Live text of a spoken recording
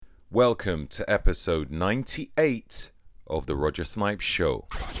Welcome to episode 98 of the Roger Snipes Show.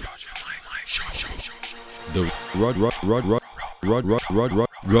 The Roger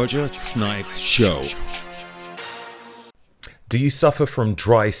Snipes Show. Do you suffer from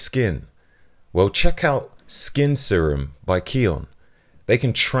dry skin? Well, check out Skin Serum by Kion. They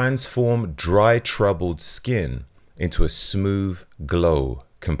can transform dry, troubled skin into a smooth glow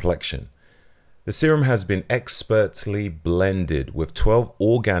complexion. The serum has been expertly blended with 12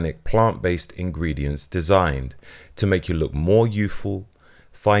 organic plant-based ingredients designed to make you look more youthful,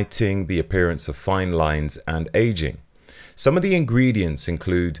 fighting the appearance of fine lines and aging. Some of the ingredients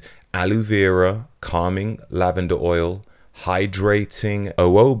include aloe vera, calming lavender oil, hydrating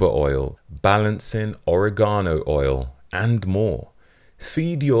jojoba oil, balancing oregano oil, and more.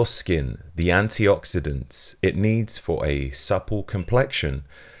 Feed your skin the antioxidants it needs for a supple complexion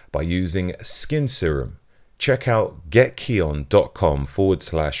by using Skin Serum. Check out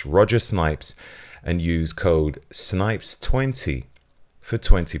getkeon.com/Roger Snipes and use code SNIPES20 for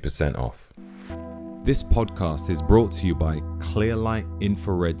 20% off. This podcast is brought to you by Clearlight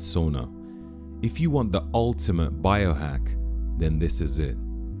Infrared Sauna. If you want the ultimate biohack, then this is it.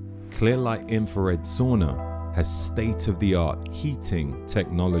 Clearlight Infrared Sauna has state-of-the-art heating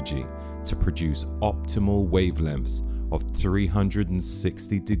technology to produce optimal wavelengths of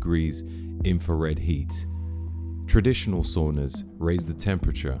 360 degrees infrared heat. Traditional saunas raise the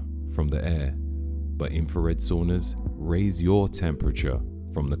temperature from the air, but infrared saunas raise your temperature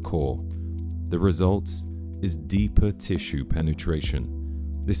from the core. The results is deeper tissue penetration.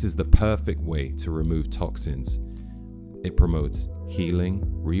 This is the perfect way to remove toxins. It promotes healing,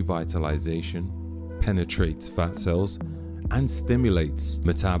 revitalization, penetrates fat cells, and stimulates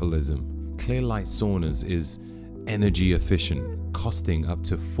metabolism. Clearlight Saunas is energy efficient, costing up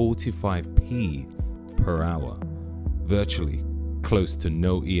to 45p per hour, virtually close to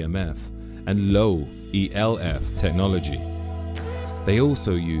no EMF and low ELF technology. They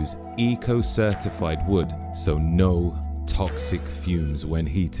also use eco-certified wood, so no toxic fumes when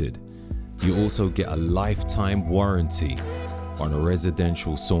heated. You also get a lifetime warranty on a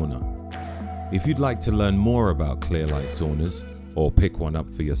residential sauna. If you'd like to learn more about Clearlight Saunas or pick one up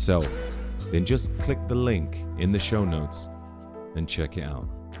for yourself, then just click the link in the show notes and check it out.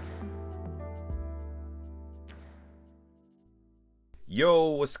 Yo,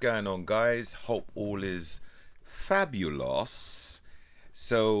 what's going on, guys? Hope all is fabulous.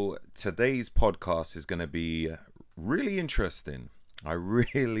 So today's podcast is going to be really interesting.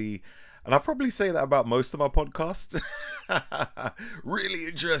 And I probably say that about most of my podcasts. Really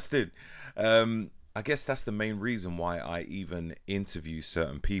interesting. I guess that's the main reason why I even interview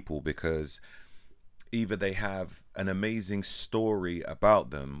certain people, because either they have an amazing story about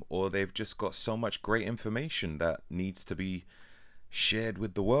them or they've just got so much great information that needs to be shared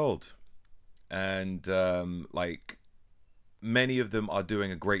with the world. And like many of them are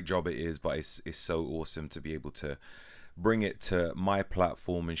doing a great job, it is, but it's so awesome to be able to bring it to my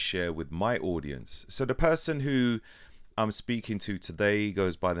platform and share with my audience. So the person who I'm speaking to today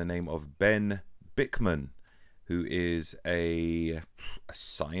goes by the name of Ben Bikman, who is a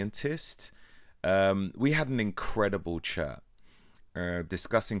scientist. We had an incredible chat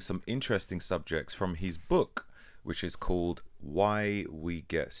discussing some interesting subjects from his book, which is called Why We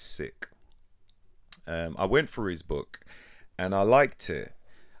Get Sick. I went through his book and I liked it.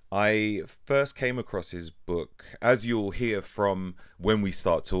 I first came across his book, as you'll hear from when we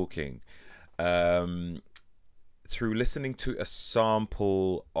start talking, through listening to a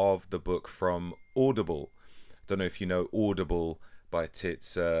sample of the book from Audible. I don't know if you know Audible, but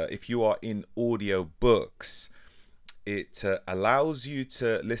it's if you are in audio books, it allows you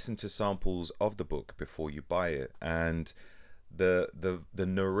to listen to samples of the book before you buy it. And the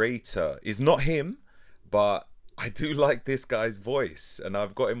narrator is not him, but I do like this guy's voice, and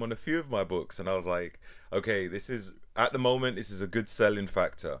I've got him on a few of my books, and I was like, okay, this is a good selling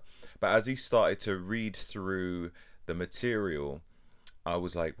factor. But as he started to read through the material, I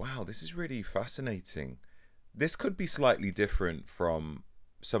was like, wow, this is really fascinating. This could be slightly different from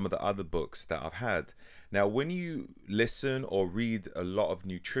some of the other books that I've had. Now, when you listen or read a lot of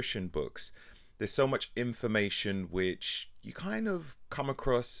nutrition books, there's so much information which you kind of come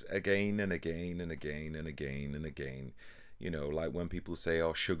across again and again and again and again and again. You know, like when people say,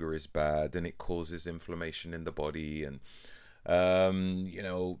 oh, sugar is bad and it causes inflammation in the body, and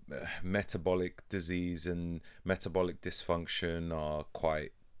metabolic disease and metabolic dysfunction are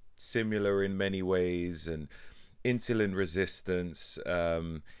quite similar in many ways, and insulin resistance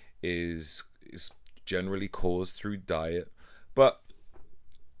is generally caused through diet. But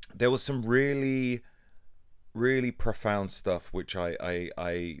there was some really really profound stuff, which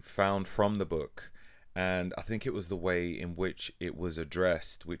I found from the book. And I think it was the way in which it was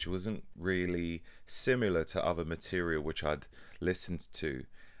addressed, which wasn't really similar to other material which I'd listened to.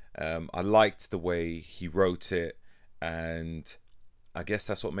 I liked the way he wrote it, and I guess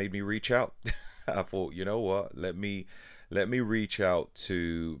that's what made me reach out. I thought, you know what, let me reach out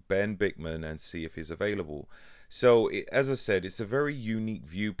to Ben Bikman and see if he's available. So, as I said, it's a very unique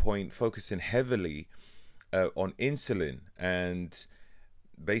viewpoint, focusing heavily on insulin and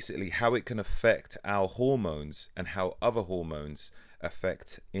basically how it can affect our hormones and how other hormones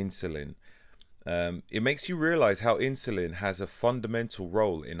affect insulin. It makes you realize how insulin has a fundamental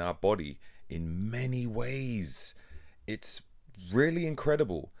role in our body in many ways. It's really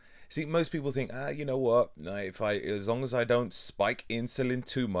incredible. See, most people think, you know what? If as long as I don't spike insulin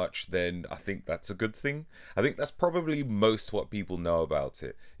too much, then I think that's a good thing. I think that's probably most what people know about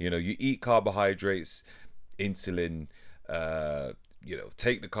it. You eat carbohydrates, insulin,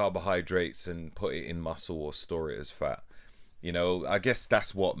 take the carbohydrates and put it in muscle or store it as fat. I guess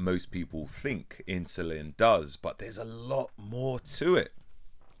that's what most people think insulin does, but there's a lot more to it,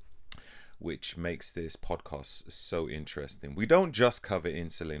 which makes this podcast so interesting. We don't just cover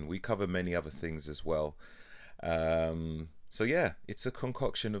insulin, we cover many other things as well. So yeah, it's a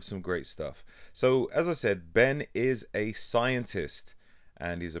concoction of some great stuff. So as I said, Ben is a scientist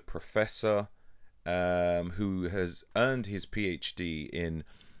and he's a professor who has earned his PhD in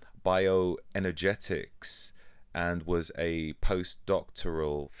bioenergetics and was a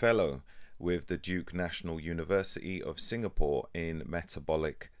postdoctoral fellow with the Duke National University of Singapore in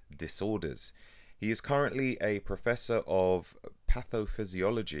metabolic disorders. He is currently a professor of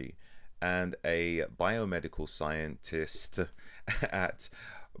pathophysiology and a biomedical scientist at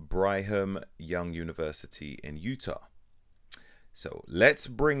Brigham Young University in Utah. So let's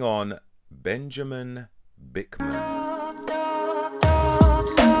bring on Benjamin Bikman.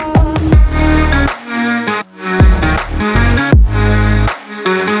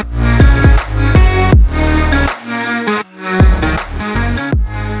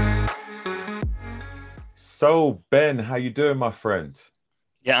 So Ben, how you doing, my friend?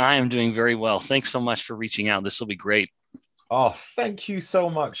 Yeah, I am doing very well. Thanks so much for reaching out. This will be great. Oh, thank you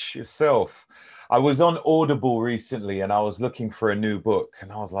so much yourself. I was on Audible recently and I was looking for a new book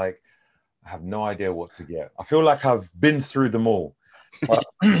and I was like, I have no idea what to get. I feel like I've been through them all. But,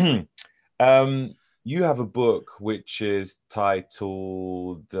 you have a book which is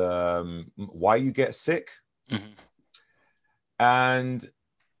titled Why You Get Sick. Mm-hmm. And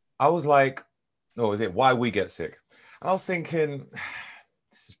I was like, oh, is it Why We Get Sick? And I was thinking,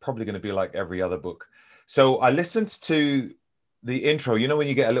 this is probably going to be like every other book. So I listened to the intro, when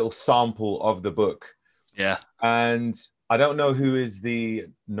you get a little sample of the book. Yeah. And I don't know who is the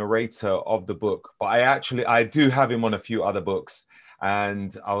narrator of the book, but I do have him on a few other books.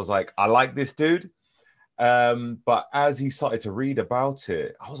 And I was like, I like this dude. But as he started to read about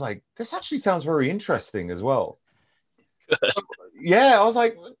it, I was like, this actually sounds very interesting as well. So, yeah, I was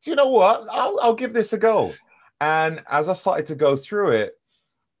like, do you know what? I'll give this a go. And as I started to go through it,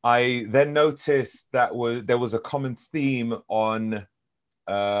 I then noticed that there was a common theme on,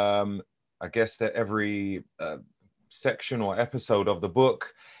 I guess that every section or episode of the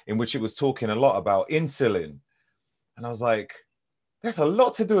book in which it was talking a lot about insulin. And I was like, there's a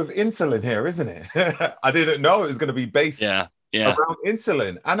lot to do with insulin here, isn't it? I didn't know it was going to be based around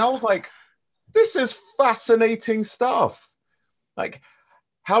insulin. And I was like, this is fascinating stuff. Like,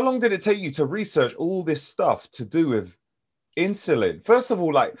 how long did it take you to research all this stuff to do with insulin? First of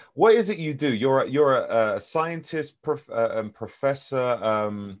all, like, what is it you do? You're a scientist, professor,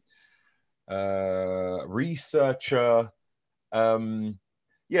 researcher.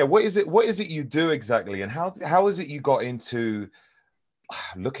 What is it you do exactly, and how is it you got into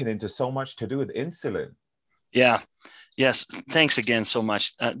looking into so much to do with insulin? Yeah. Yes. Thanks again so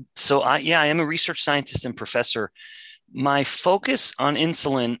much. I am a research scientist and professor. My focus on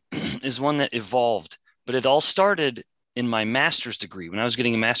insulin is one that evolved, but it all started in my master's degree when I was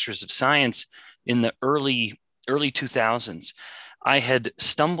getting a master's of science in the early 2000s. I had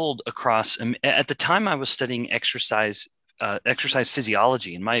stumbled across, at the time I was studying exercise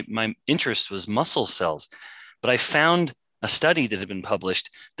physiology, and my interest was muscle cells. But I found a study that had been published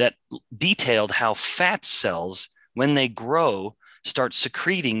that detailed how fat cells, when they grow, start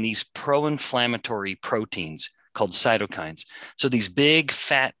secreting these pro-inflammatory proteins called cytokines. So these big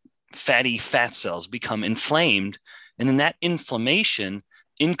fatty fat cells become inflamed, and then that inflammation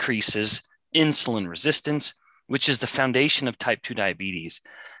increases insulin resistance, which is the foundation of type 2 diabetes.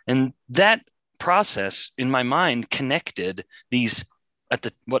 And that process in my mind connected these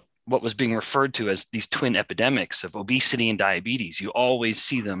what what was being referred to as these twin epidemics of obesity and diabetes. You always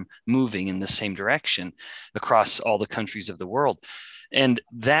see them moving in the same direction across all the countries of the world. And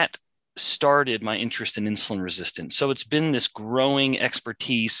that started my interest in insulin resistance. So it's been this growing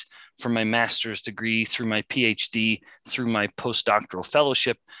expertise from my master's degree through my PhD, through my postdoctoral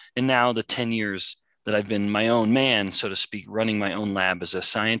fellowship, and now the 10 years that I've been my own man, so to speak, running my own lab as a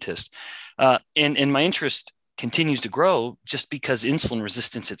scientist. And my interest continues to grow just because insulin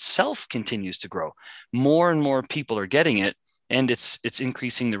resistance itself continues to grow. More and more people are getting it, and it's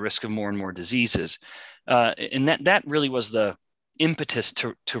increasing the risk of more and more diseases. And that really was the impetus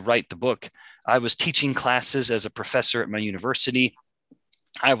to write the book. I was teaching classes as a professor at my university.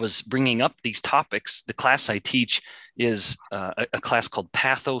 I was bringing up these topics. The class I teach is a class called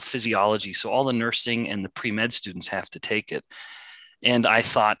pathophysiology. So all the nursing and the pre-med students have to take it. And I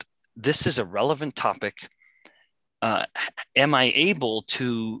thought, this is a relevant topic. Am I able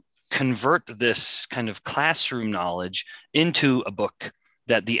to convert this kind of classroom knowledge into a book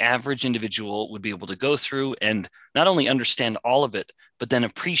that the average individual would be able to go through and not only understand all of it, but then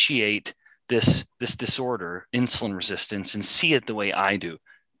appreciate this disorder, insulin resistance, and see it the way I do?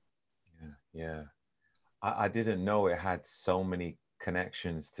 Yeah. I didn't know it had so many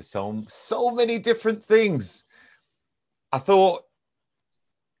connections to so many different things. I thought,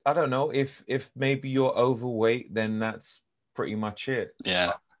 I don't know, if maybe you're overweight, then that's pretty much it.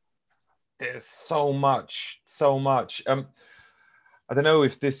 Yeah. There's so much. I don't know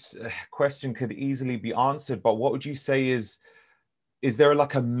if this question could easily be answered, but what would you say is there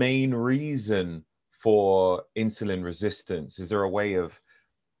like a main reason for insulin resistance? Is there a way of,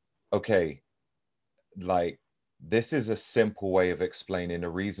 okay, like this is a simple way of explaining the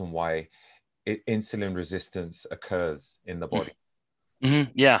reason why insulin resistance occurs in the body?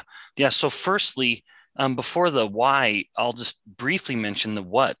 Mm-hmm. Yeah. So firstly, before the why, I'll just briefly mention the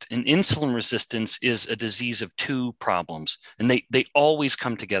what. And insulin resistance is a disease of two problems, and they always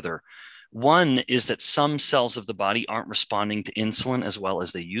come together. One is that some cells of the body aren't responding to insulin as well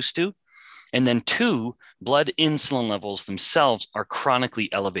as they used to. And then two, blood insulin levels themselves are chronically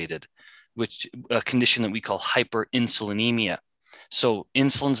elevated, which a condition that we call hyperinsulinemia. So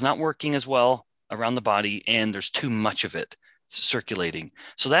insulin's not working as well around the body, and there's too much of it circulating.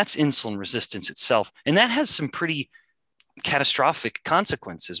 So that's insulin resistance itself. And that has some pretty catastrophic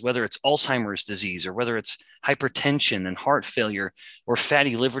consequences, whether it's Alzheimer's disease or whether it's hypertension and heart failure or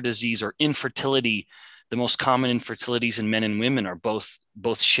fatty liver disease or infertility. The most common infertilities in men and women are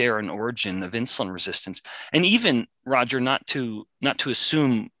both share an origin of insulin resistance. And even, Roger, not to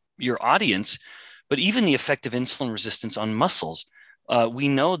assume your audience, but even the effect of insulin resistance on muscles. We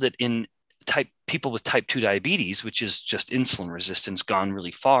know that in people with type 2 diabetes, which is just insulin resistance gone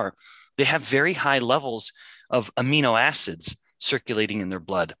really far, they have very high levels of amino acids circulating in their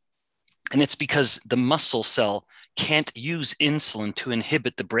blood. And it's because the muscle cell can't use insulin to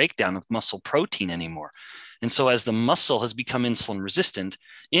inhibit the breakdown of muscle protein anymore. And so as the muscle has become insulin resistant,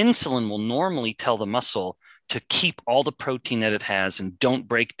 insulin will normally tell the muscle to keep all the protein that it has and don't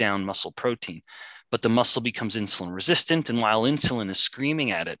break down muscle protein. But the muscle becomes insulin resistant. And while insulin is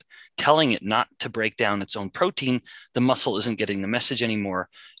screaming at it, telling it not to break down its own protein, the muscle isn't getting the message anymore.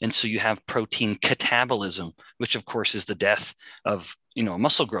 And so you have protein catabolism, which of course is the death of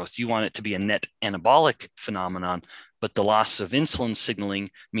muscle growth. You want it to be a net anabolic phenomenon, but the loss of insulin signaling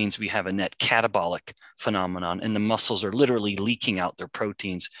means we have a net catabolic phenomenon, and the muscles are literally leaking out their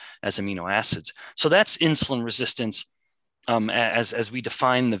proteins as amino acids. So that's insulin resistance as we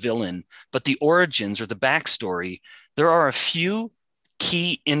define the villain. But the origins or the backstory, there are a few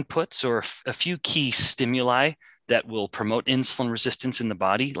key inputs or a few key stimuli that will promote insulin resistance in the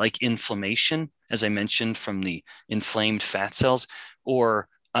body, like inflammation, as I mentioned, from the inflamed fat cells, or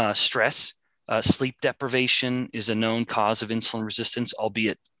stress. Sleep deprivation is a known cause of insulin resistance,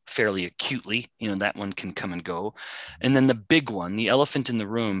 albeit fairly acutely. That one can come and go. And then the big one, the elephant in the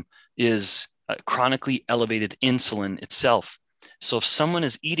room, is chronically elevated insulin itself. So if someone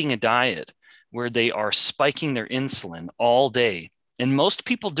is eating a diet where they are spiking their insulin all day, and most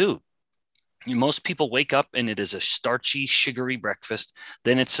people do, most people wake up and it is a starchy, sugary breakfast.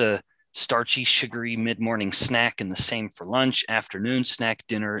 Then it's a starchy, sugary mid-morning snack, and the same for lunch, afternoon snack,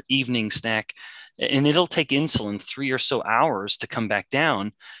 dinner, evening snack. And it'll take insulin 3 or so hours to come back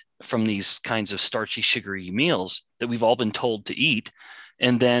down from these kinds of starchy, sugary meals that we've all been told to eat.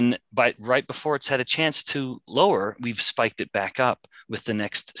 And then right before it's had a chance to lower, we've spiked it back up with the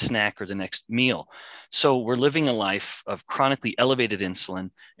next snack or the next meal. So we're living a life of chronically elevated insulin,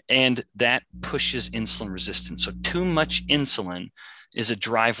 and that pushes insulin resistance. So too much insulin is a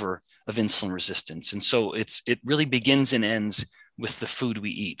driver of insulin resistance. And so it really begins and ends with the food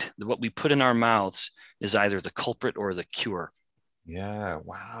we eat. What we put in our mouths is either the culprit or the cure. Yeah.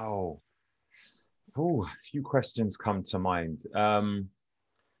 Wow. Oh, a few questions come to mind.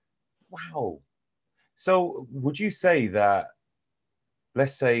 Wow. So would you say that,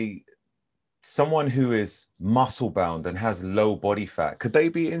 let's say, someone who is muscle bound and has low body fat, could they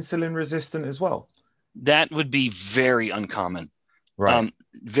be insulin resistant as well? That would be very uncommon. Right.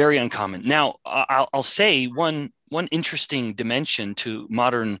 Very uncommon. Now, I'll say one interesting dimension to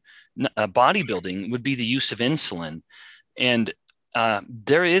modern bodybuilding would be the use of insulin. And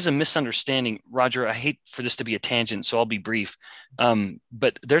there is a misunderstanding, Roger. I hate for this to be a tangent, so I'll be brief.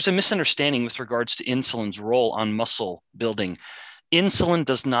 But there's a misunderstanding with regards to insulin's role on muscle building. Insulin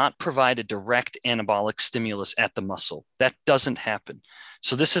does not provide a direct anabolic stimulus at the muscle. That doesn't happen.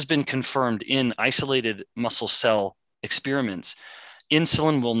 So this has been confirmed in isolated muscle cell experiments.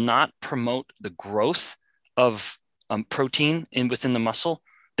 Insulin will not promote the growth of protein within the muscle.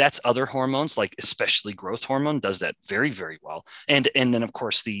 That's other hormones, like especially growth hormone, does that very, very well. And then, of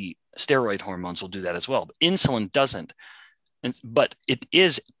course, the steroid hormones will do that as well. But insulin doesn't. But it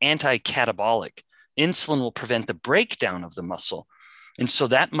is anti-catabolic. Insulin will prevent the breakdown of the muscle. And so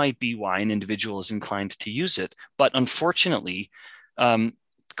that might be why an individual is inclined to use it. But unfortunately,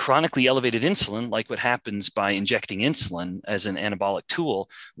 chronically elevated insulin, like what happens by injecting insulin as an anabolic tool,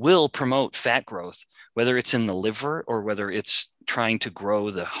 will promote fat growth, whether it's in the liver or whether it's trying to grow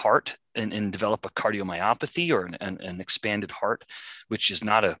the heart and develop a cardiomyopathy or an expanded heart, which is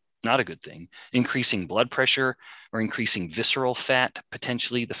not a good thing. Increasing blood pressure or increasing visceral fat,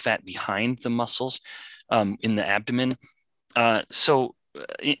 potentially the fat behind the muscles in the abdomen. So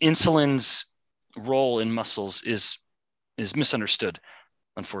insulin's role in muscles is misunderstood,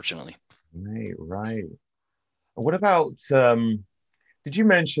 unfortunately. Right, right. What about did you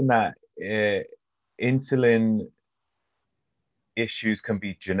mention that insulin issues can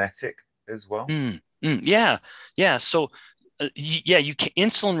be genetic as well? Yeah, yeah. So, yeah,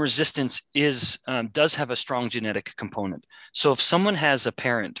 insulin resistance does have a strong genetic component. So, if someone has a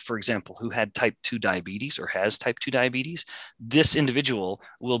parent, for example, who had type 2 diabetes or has type 2 diabetes, this individual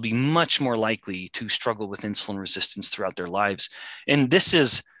will be much more likely to struggle with insulin resistance throughout their lives. And this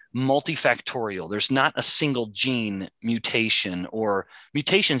is multifactorial. There's not a single gene mutation, or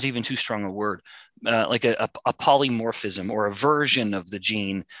mutation is even too strong a word, like a polymorphism or a version of the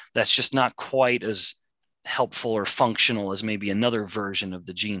gene that's just not quite as helpful or functional as maybe another version of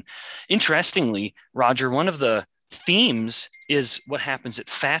the gene. Interestingly, Roger, one of the themes is what happens at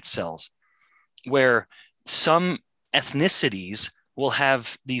fat cells, where some ethnicities will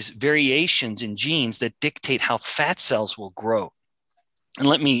have these variations in genes that dictate how fat cells will grow. And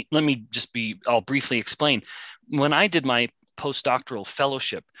I'll briefly explain. When I did my postdoctoral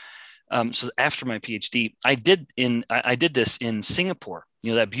fellowship, so after my PhD, I did this in Singapore,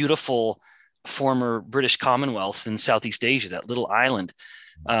 that beautiful former British Commonwealth in Southeast Asia, that little island,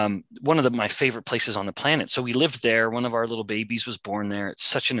 one of my favorite places on the planet. So we lived there. One of our little babies was born there. It's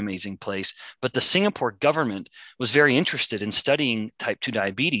such an amazing place. But the Singapore government was very interested in studying type 2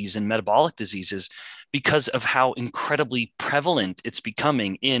 diabetes and metabolic diseases because of how incredibly prevalent it's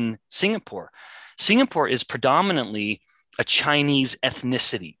becoming in Singapore. Singapore is predominantly a Chinese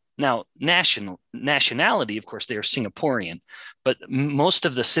ethnicity. Now, nationality, of course, they are Singaporean, but most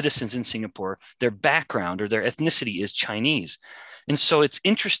of the citizens in Singapore, their background or their ethnicity is Chinese. And so it's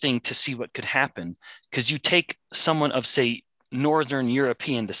interesting to see what could happen, because you take someone of, say, Northern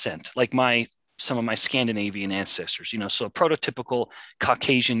European descent, like some of my Scandinavian ancestors, so a prototypical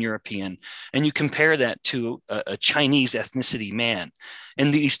Caucasian European, and you compare that to a Chinese ethnicity man.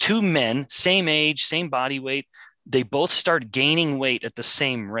 And these two men, same age, same body weight, they both start gaining weight at the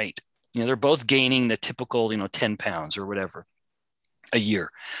same rate. They're both gaining the typical, 10 pounds or whatever a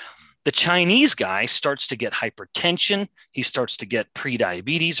year. The Chinese guy starts to get hypertension. He starts to get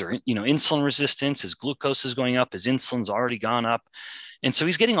prediabetes or, insulin resistance. His glucose is going up. His insulin's already gone up. And so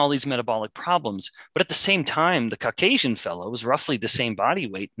he's getting all these metabolic problems. But at the same time, the Caucasian fellow is roughly the same body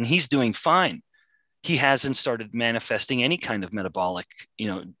weight and he's doing fine. He hasn't started manifesting any kind of metabolic,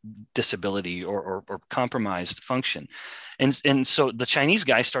 disability or compromised function. And so the Chinese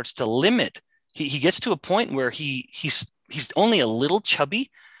guy starts to limit. He gets to a point where he's only a little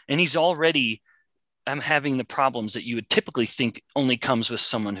chubby and he's already having the problems that you would typically think only comes with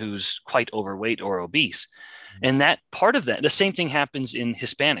someone who's quite overweight or obese. And that part of that, the same thing happens in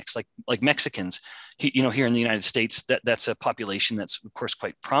Hispanics, like Mexicans, here in the United States, that's a population that's of course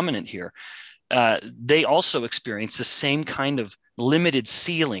quite prominent here. They also experience the same kind of limited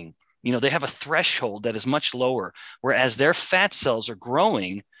ceiling. They have a threshold that is much lower, whereas their fat cells are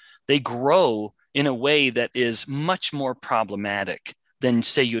growing, they grow in a way that is much more problematic than,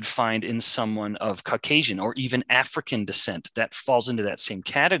 say, you'd find in someone of Caucasian or even African descent. That falls into that same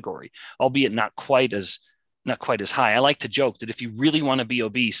category, albeit not quite as high. I like to joke that if you really want to be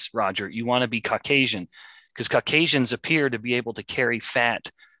obese, Roger, you want to be Caucasian, because Caucasians appear to be able to carry fat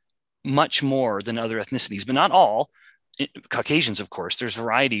much more than other ethnicities, but not all. Caucasians, of course, there's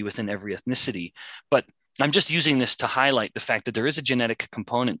variety within every ethnicity. But I'm just using this to highlight the fact that there is a genetic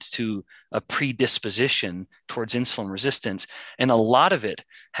component to a predisposition towards insulin resistance. And a lot of it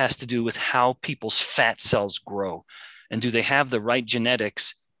has to do with how people's fat cells grow. And do they have the right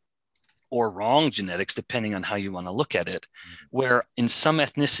genetics or wrong genetics, depending on how you want to look at it, where in some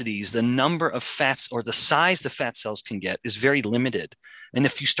ethnicities, the number of fats or the size the fat cells can get is very limited. And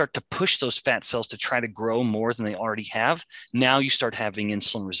if you start to push those fat cells to try to grow more than they already have, now you start having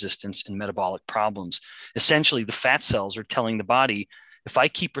insulin resistance and metabolic problems. Essentially, the fat cells are telling the body, if I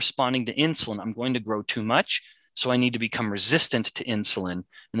keep responding to insulin, I'm going to grow too much. So I need to become resistant to insulin. And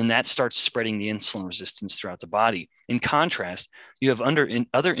then that starts spreading the insulin resistance throughout the body. In contrast, you have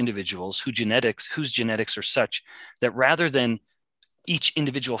other individuals whose genetics are such that rather than each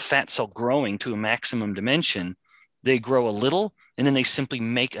individual fat cell growing to a maximum dimension, they grow a little and then they simply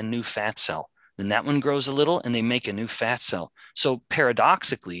make a new fat cell. Then that one grows a little and they make a new fat cell. So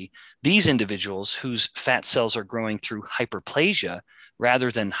paradoxically, these individuals whose fat cells are growing through hyperplasia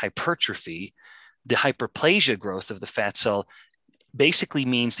rather than hypertrophy, the hyperplasia growth of the fat cell basically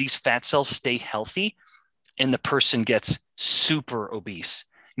means these fat cells stay healthy and the person gets super obese.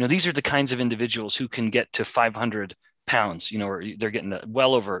 These are the kinds of individuals who can get to 500 pounds, or they're getting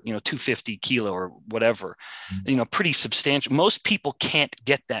well over, 250 kilo or whatever, pretty substantial. Most people can't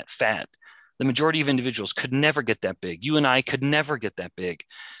get that fat. The majority of individuals could never get that big. You and I could never get that big.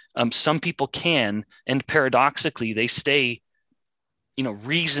 Some people can, and paradoxically, they stay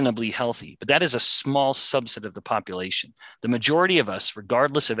reasonably healthy, but that is a small subset of the population. The majority of us,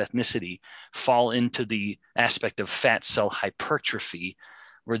 regardless of ethnicity, fall into the aspect of fat cell hypertrophy,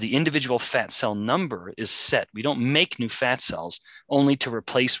 where the individual fat cell number is set. We don't make new fat cells only to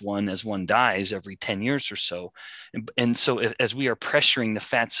replace one as one dies every 10 years or so. And so as we are pressuring the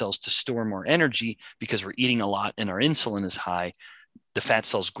fat cells to store more energy because we're eating a lot and our insulin is high, the fat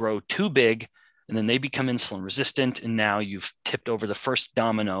cells grow too big, and then they become insulin resistant. And now you've tipped over the first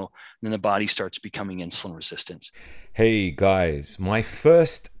domino, and then the body starts becoming insulin resistant. Hey guys, my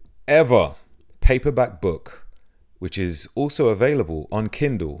first ever paperback book, which is also available on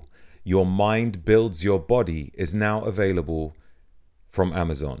Kindle, Your Mind Builds Your Body, is now available from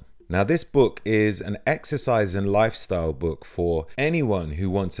Amazon. Now, this book is an exercise and lifestyle book for anyone who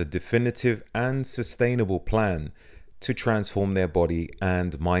wants a definitive and sustainable plan to transform their body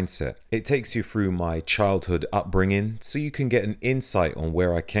and mindset. It takes you through my childhood upbringing so you can get an insight on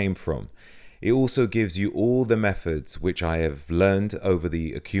where I came from. It also gives you all the methods which I have learned over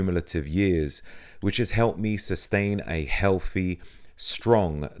the accumulative years, which has helped me sustain a healthy,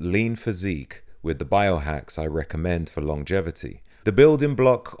 strong, lean physique with the biohacks I recommend for longevity. The building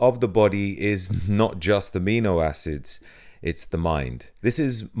block of the body is not just amino acids, it's the mind. This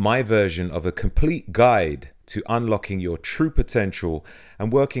is my version of a complete guide to unlocking your true potential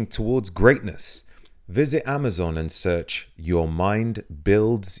and working towards greatness. Visit Amazon and search Your Mind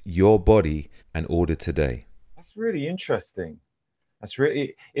Builds Your Body and order today. That's really interesting.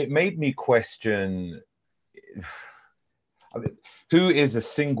 It made me question, I mean, who is a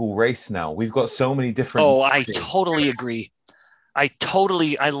single race now? We've got so many different. Oh, I totally agree. I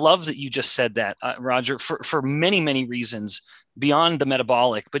love that you just said that, Roger, for many, many reasons beyond the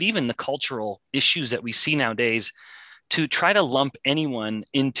metabolic, but even the cultural issues that we see nowadays. To try to lump anyone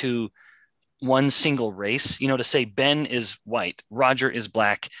into one single race, to say Ben is white, Roger is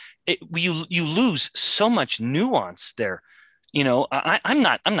black, you lose so much nuance there. I'm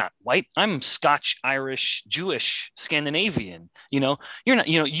not white. I'm Scotch, Irish, Jewish, Scandinavian. You're not.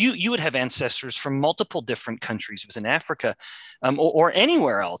 You would have ancestors from multiple different countries within Africa, or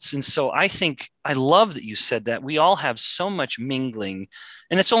anywhere else. And so I love that you said that. We all have so much mingling,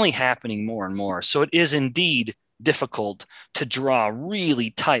 and it's only happening more and more. So it is indeed difficult to draw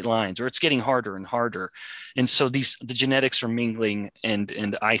really tight lines, or it's getting harder and harder. And so the genetics are mingling,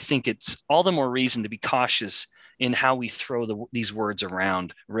 and I think it's all the more reason to be cautious in how we throw these words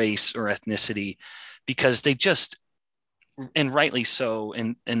around, race or ethnicity, because they just, and rightly so,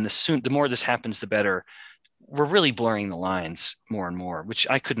 and the more this happens, the better. We're really blurring the lines more and more, which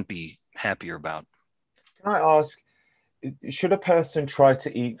I couldn't be happier about. Can I ask, should a person try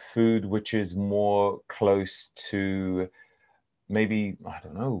to eat food which is more close to maybe, I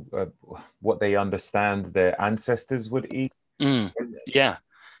don't know, what they understand their ancestors would eat? Yeah.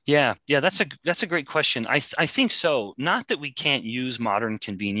 Yeah, that's a great question. I think so. Not that we can't use modern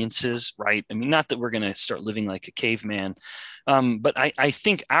conveniences, right? I mean, not that we're going to start living like a caveman, but I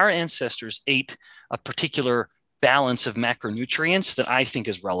think our ancestors ate a particular balance of macronutrients that I think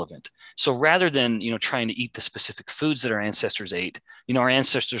is relevant. So rather than trying to eat the specific foods that our ancestors ate, our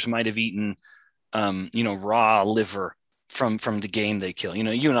ancestors might have eaten raw liver from the game they kill.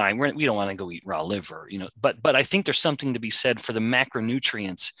 You and I, we don't want to go eat raw liver, but I think there's something to be said for the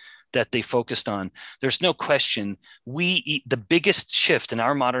macronutrients that they focused on. There's no question we eat the biggest shift in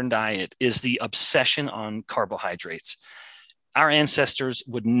our modern diet is the obsession on carbohydrates. Our ancestors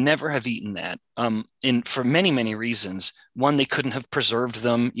would never have eaten that for many, many reasons. One, they couldn't have preserved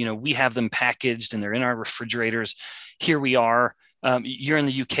them. We have them packaged and they're in our refrigerators. Here we are. You're in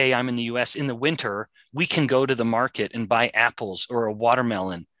the UK, I'm in the US. In the winter, we can go to the market and buy apples or a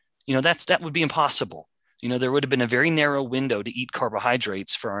watermelon. That would be impossible. There would have been a very narrow window to eat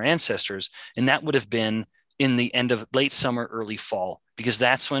carbohydrates for our ancestors, and that would have been in the end of late summer, early fall, because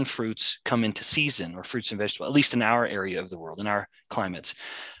that's when fruits come into season, or fruits and vegetables, at least in our area of the world, in our climates.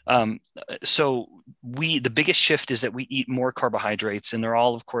 So the biggest shift is that we eat more carbohydrates, and they're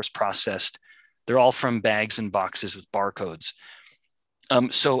all, of course, processed. They're all from bags and boxes with barcodes.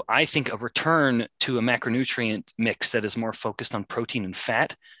 So I think a return to a macronutrient mix that is more focused on protein and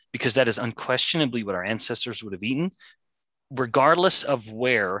fat, because that is unquestionably what our ancestors would have eaten, regardless of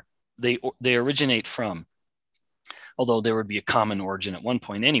where they originate from. Although there would be a common origin at one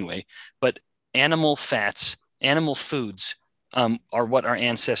point anyway, but animal fats, animal foods are what our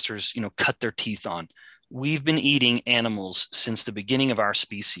ancestors, cut their teeth on. We've been eating animals since the beginning of our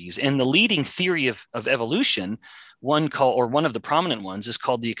species. And the leading theory of evolution, one of the prominent ones, is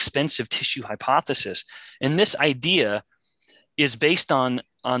called the expensive tissue hypothesis. And this idea is based on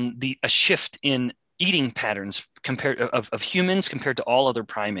a shift in eating patterns of humans compared to all other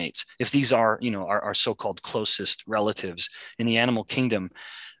primates. If these are, our so-called closest relatives in the animal kingdom,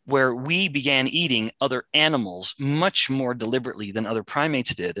 where we began eating other animals much more deliberately than other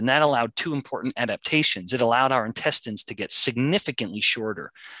primates did. And that allowed two important adaptations. It allowed our intestines to get significantly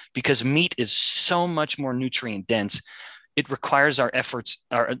shorter because meat is so much more nutrient dense. It requires our efforts,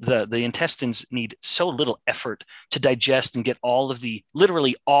 the intestines need so little effort to digest and get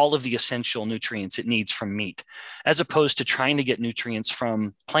literally all of the essential nutrients it needs from meat, as opposed to trying to get nutrients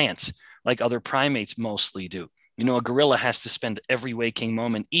from plants like other primates mostly do. A gorilla has to spend every waking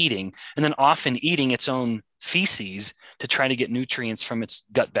moment eating, and then often eating its own feces to try to get nutrients from its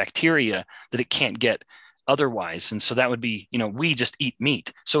gut bacteria that it can't get otherwise. And so that would be, we just eat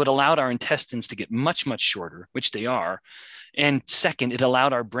meat. So it allowed our intestines to get much, much shorter, which they are. And second, it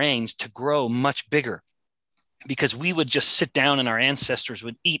allowed our brains to grow much bigger, because we would just sit down and our ancestors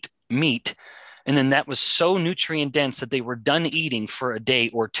would eat meat. And then that was so nutrient dense that they were done eating for a day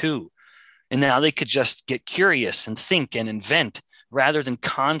or two. And now they could just get curious and think and invent rather than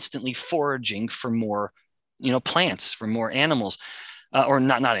constantly foraging for more, plants, for more animals, or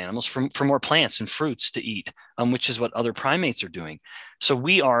not animals, for more plants and fruits to eat, which is what other primates are doing. So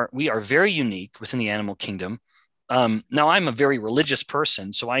we are very unique within the animal kingdom. Now I'm a very religious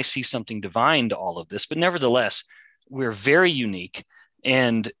person, so I see something divine to all of this, but nevertheless, we're very unique.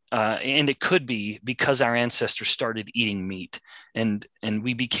 And it could be because our ancestors started eating meat, and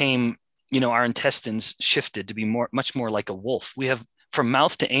we became, our intestines shifted to be much more like a wolf. We have, from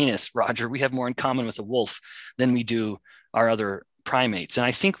mouth to anus, Roger, we have more in common with a wolf than we do our other primates. And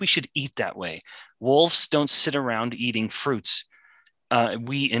I think we should eat that way. Wolves don't sit around eating fruits.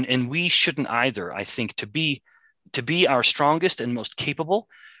 We shouldn't either. I think to be our strongest and most capable,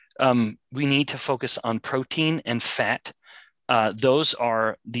 we need to focus on protein and fat. Those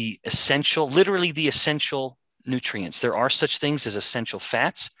are literally the essential nutrients. There are such things as essential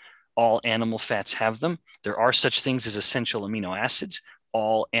fats. All animal fats have them. There are such things as essential amino acids.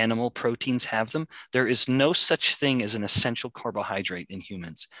 All animal proteins have them. There is no such thing as an essential carbohydrate in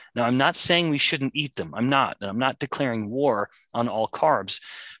humans. Now, I'm not saying we shouldn't eat them. I'm not declaring war on all carbs,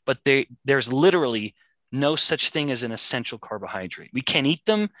 but there's literally no such thing as an essential carbohydrate. We can eat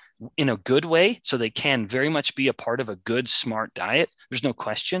them in a good way, so they can very much be a part of a good, smart diet. There's no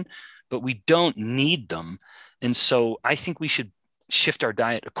question, but we don't need them. And so I think we should shift our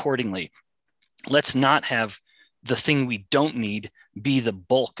diet accordingly. Let's not have the thing we don't need be the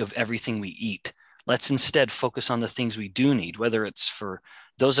bulk of everything we eat. Let's instead focus on the things we do need, whether it's for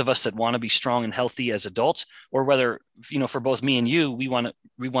those of us that want to be strong and healthy as adults, or whether, for both me and you, we want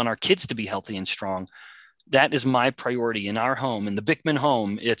our kids to be healthy and strong. That is my priority in our home. In the Bikman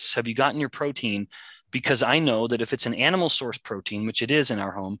home, it's, have you gotten your protein? Because I know that if it's an animal source protein, which it is in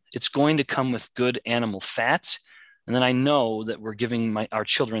our home, it's going to come with good animal fats, And then I know that we're giving our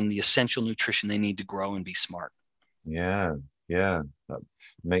children the essential nutrition they need to grow and be smart. Yeah, yeah, that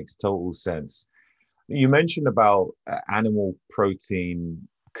makes total sense. You mentioned about animal protein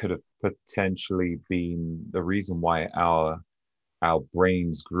could have potentially been the reason why our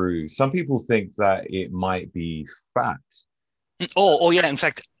brains grew. Some people think that it might be fat. Oh yeah. In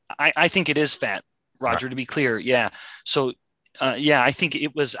fact, I think it is fat, Right. Roger, to be clear. Yeah. So, yeah, I think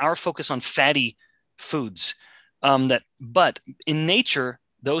it was our focus on fatty foods but in nature,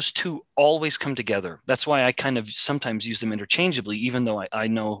 those two always come together. That's why I kind of sometimes use them interchangeably, even though I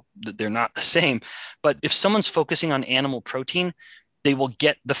know that they're not the same. But if someone's focusing on animal protein, they will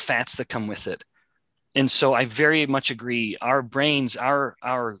get the fats that come with it. And so I very much agree. Our brains,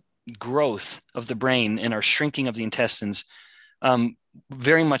 our growth of the brain and our shrinking of the intestines um,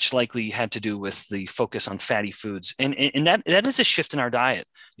 very much likely had to do with the focus on fatty foods. And that is a shift in our diet.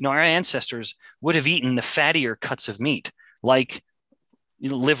 Our ancestors would have eaten the fattier cuts of meat, like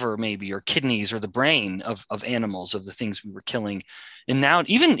liver maybe, or kidneys, or the brain of animals, of the things we were killing. And now,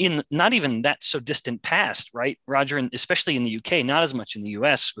 even in not even that so distant past, right, Roger, and especially in the UK, not as much in the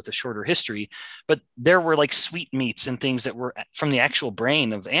US with a shorter history, but there were like sweet meats and things that were from the actual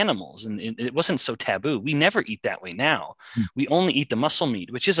brain of animals, and it wasn't so taboo. We never eat that way now. We only eat the muscle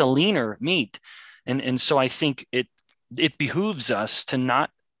meat, which is a leaner meat. And so I think it behooves us to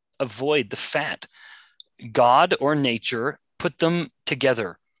not avoid the fat. God or nature put them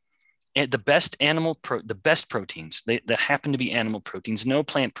together. And the best proteins that happen to be animal proteins. No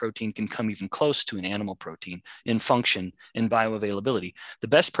plant protein can come even close to an animal protein in function and bioavailability. The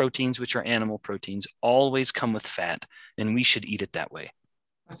best proteins, which are animal proteins, always come with fat, and we should eat it that way.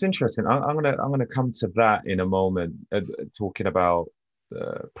 That's interesting. I'm gonna come to that in a moment, talking about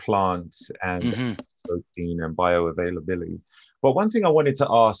plant and Mm-hmm. protein and bioavailability. But one thing I wanted to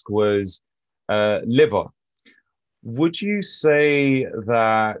ask was liver. Would you say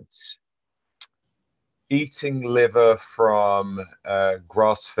that eating liver from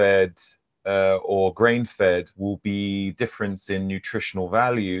grass-fed or grain-fed will be difference in nutritional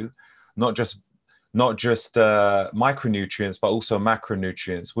value, not just micronutrients, but also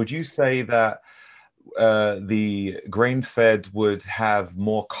macronutrients? Would you say that the grain-fed would have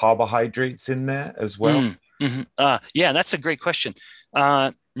more carbohydrates in there as well? Mm-hmm. Yeah, that's a great question.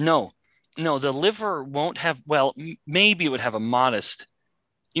 No, no, the liver won't have, well, maybe it would have a modest.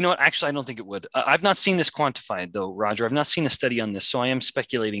 You know what? Actually, I don't think it would. I've not seen this quantified, though, Roger. I've not seen a study on this, so I am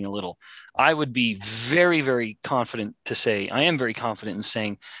speculating a little. I would be very, very confident to say, I am very confident in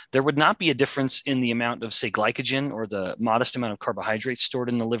saying there would not be a difference in the amount of, say, glycogen or the modest amount of carbohydrates stored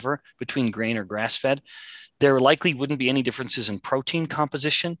in the liver between grain or grass fed. There likely wouldn't be any differences in protein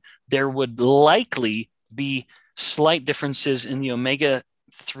composition. There would likely be slight differences in the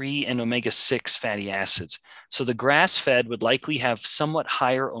omega-3 and omega-6 fatty acids. So the grass fed would likely have somewhat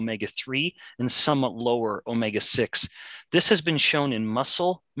higher omega-3 and somewhat lower omega-6. This has been shown in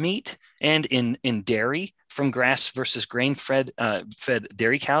muscle meat and in dairy from grass versus grain fed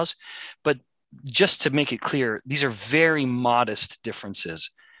dairy cows. But just to make it clear, these are very modest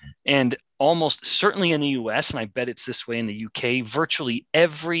differences. And almost certainly in the US, and I bet it's this way in the UK, virtually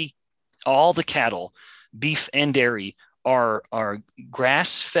all the cattle, beef and dairy, are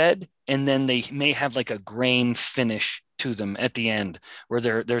grass fed, and then they may have like a grain finish to them at the end, where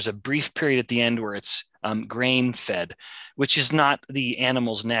there's a brief period at the end where it's grain fed, which is not the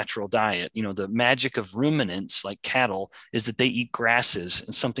animal's natural diet. The magic of ruminants like cattle is that they eat grasses,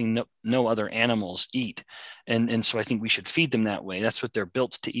 and something no other animals eat. And so I think we should feed them that way. That's what they're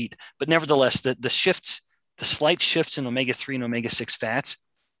built to eat. But nevertheless, the slight shifts in omega-3 and omega-6 fats,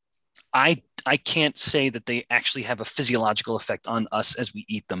 I can't say that they actually have a physiological effect on us as we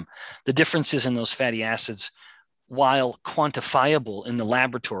eat them. The differences in those fatty acids, while quantifiable in the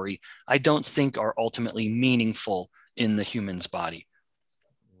laboratory, I don't think are ultimately meaningful in the human's body.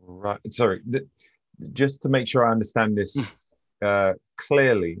 Right. Sorry. Just to make sure I understand this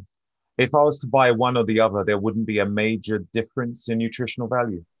clearly, if I was to buy one or the other, there wouldn't be a major difference in nutritional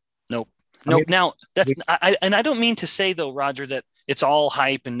value. Nope. I mean, Nope. Now I don't mean to say though, Roger, that it's all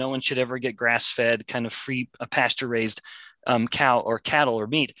hype and no one should ever get grass fed, kind of free pasture raised cow or cattle or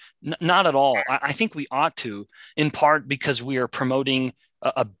meat. Not at all. I think we ought to, in part because we are promoting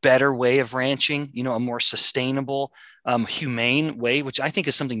a better way of ranching, a more sustainable, humane way, which I think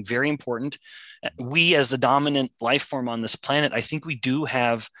is something very important. We, as the dominant life form on this planet, I think we do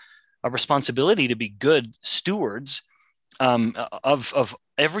have a responsibility to be good stewards of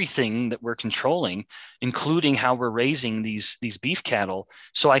everything that we're controlling, including how we're raising these beef cattle.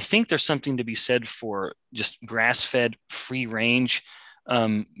 So I think there's something to be said for just grass-fed, free-range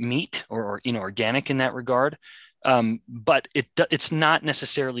meat, or organic in that regard. But it's not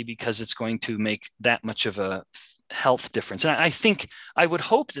necessarily because it's going to make that much of a health difference. And I think I would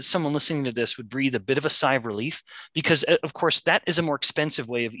hope that someone listening to this would breathe a bit of a sigh of relief, because of course that is a more expensive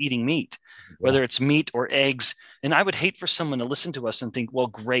way of eating meat, whether it's meat or eggs. And I would hate for someone to listen to us and think, well,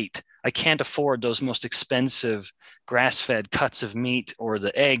 great, I can't afford those most expensive grass-fed cuts of meat or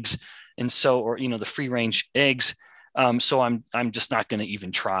the eggs. And so, or, the free range eggs. So I'm just not going to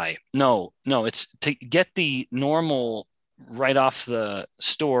even try. No, it's to get the normal right off the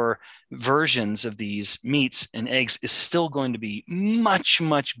store versions of these meats and eggs is still going to be much,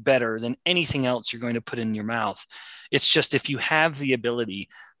 much better than anything else you're going to put in your mouth. It's just, if you have the ability,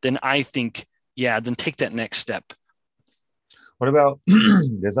 then I think, then take that next step. What about,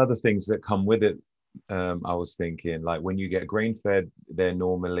 there's other things that come with it. I was thinking, like when you get grain fed, they're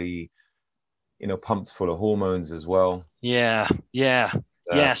normally, pumped full of hormones as well. Yeah.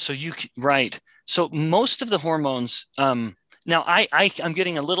 So right. So most of the hormones, now I'm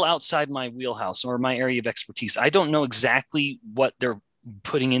getting a little outside my wheelhouse or my area of expertise. I don't know exactly what they're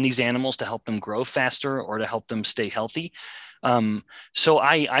putting in these animals to help them grow faster or to help them stay healthy. So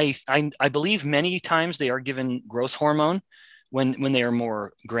I believe many times they are given growth hormone when they are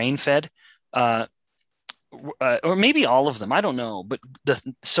more grain fed. Or maybe all of them. I don't know. But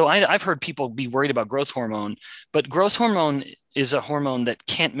I've heard people be worried about growth hormone, but growth hormone is a hormone that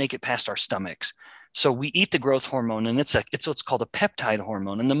can't make it past our stomachs. So we eat the growth hormone, and it's what's called a peptide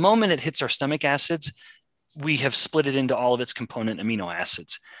hormone. And the moment it hits our stomach acids, we have split it into all of its component amino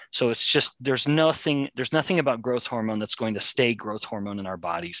acids. So it's just, there's nothing about growth hormone that's going to stay growth hormone in our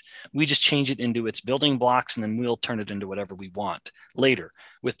bodies. We just change it into its building blocks, and then we'll turn it into whatever we want later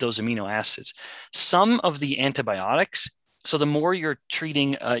with those amino acids. Some of the antibiotics, so the more you're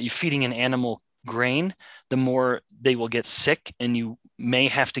treating, you're feeding an animal grain, the more they will get sick, and you may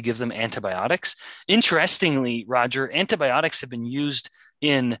have to give them antibiotics. Interestingly, Roger, antibiotics have been used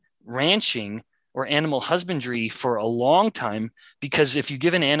in ranching or animal husbandry for a long time, because if you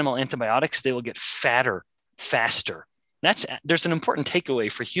give an animal antibiotics, they will get fatter faster. There's an important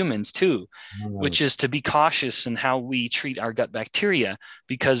takeaway for humans too, which is to be cautious in how we treat our gut bacteria,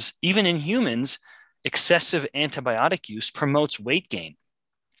 because even in humans, excessive antibiotic use promotes weight gain.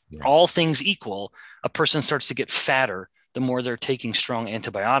 Yeah. All things equal, a person starts to get fatter the more they're taking strong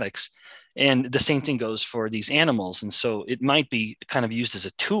antibiotics. And the same thing goes for these animals. And so it might be kind of used as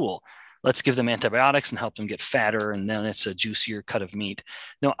a tool. Let's give them antibiotics and help them get fatter, and then it's a juicier cut of meat.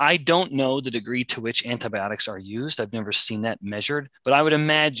 Now, I don't know the degree to which antibiotics are used. I've never seen that measured, but I would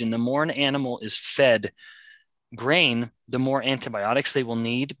imagine the more an animal is fed grain, the more antibiotics they will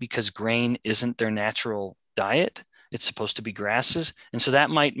need, because grain isn't their natural diet. It's supposed to be grasses. And so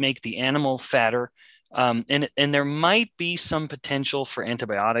that might make the animal fatter. And there might be some potential for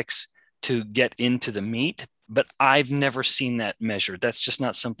antibiotics to get into the meat, but I've never seen that measured. That's just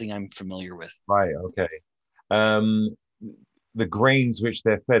not something I'm familiar with. Right. Okay. The grains which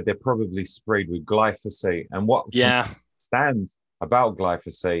they're fed, they're probably sprayed with glyphosate. And what stands about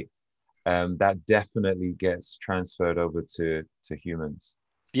glyphosate, that definitely gets transferred over to humans.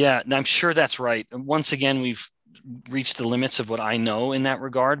 Yeah, and I'm sure that's right. Once again, we've reached the limits of what I know in that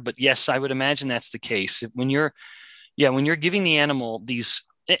regard. But yes, I would imagine that's the case. When you're giving the animal these,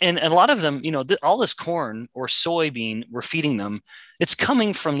 and a lot of them, all this corn or soybean we're feeding them, it's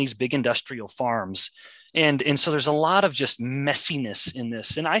coming from these big industrial farms. And so there's a lot of just messiness in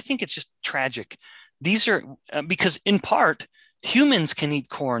this. And I think it's just tragic. These are because in part, humans can eat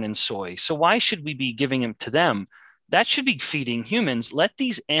corn and soy. So why should we be giving them to them? That should be feeding humans. Let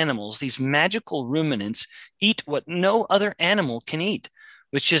these animals, these magical ruminants, eat what no other animal can eat,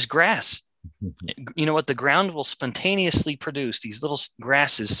 which is grass. You know what? The ground will spontaneously produce these little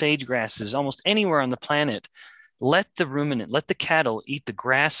grasses, sage grasses, almost anywhere on the planet. Let the ruminant, let the cattle eat the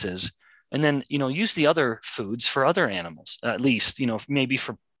grasses, and then, use the other foods for other animals, at least, maybe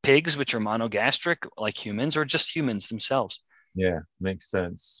for pigs, which are monogastric like humans, or just humans themselves. Yeah, makes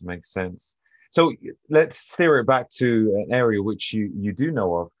sense. Makes sense. So let's steer it back to an area which you do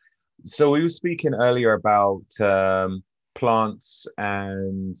know of. So we were speaking earlier about plants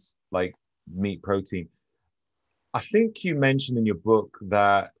and like meat protein. I think you mentioned in your book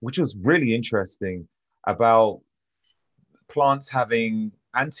that, which was really interesting, about plants having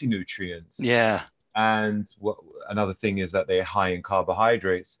anti-nutrients. Yeah. And another thing is that they're high in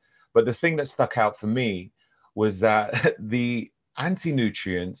carbohydrates. But the thing that stuck out for me was that the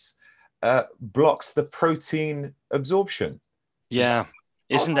anti-nutrients blocks the protein absorption. Yeah.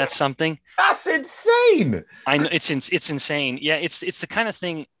 Isn't that something? That's insane. I know it's insane. Yeah, it's the kind of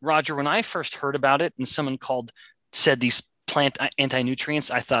thing, Roger, when I first heard about it and someone said these plant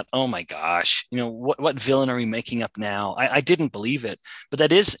anti-nutrients, I thought, oh my gosh, what villain are we making up now? I didn't believe it, but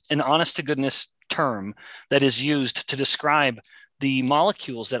that is an honest to goodness term that is used to describe the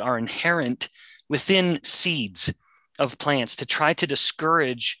molecules that are inherent within seeds of plants to try to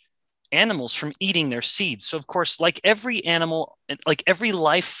discourage animals from eating their seeds. So of course, like every animal, like every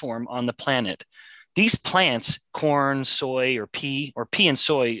life form on the planet, these plants, corn, soy, or pea and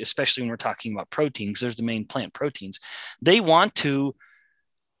soy, especially when we're talking about proteins, there's the main plant proteins, they want to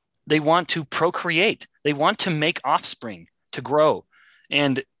procreate. They want to make offspring to grow.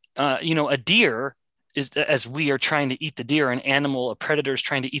 And, a deer is, as we are trying to eat the deer, a predator is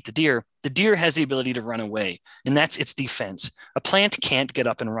trying to eat the deer has the ability to run away, and that's its defense. A plant can't get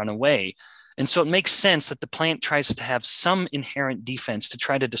up and run away. And so it makes sense that the plant tries to have some inherent defense to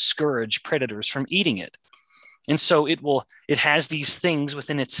try to discourage predators from eating it. And so it has these things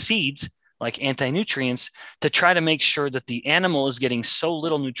within its seeds, like anti-nutrients, to try to make sure that the animal is getting so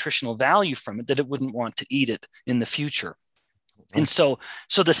little nutritional value from it that it wouldn't want to eat it in the future. And so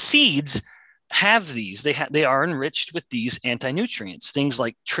the seeds have these, they are enriched with these anti-nutrients, things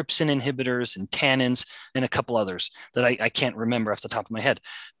like trypsin inhibitors and tannins and a couple others that I can't remember off the top of my head,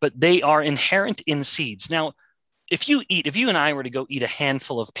 but they are inherent in seeds. Now, if you and I were to go eat a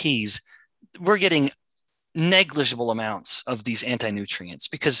handful of peas, we're getting negligible amounts of these anti-nutrients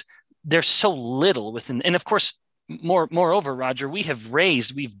because there's so little within, and of course, moreover, Roger,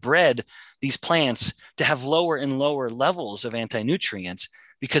 we've bred these plants to have lower and lower levels of anti-nutrients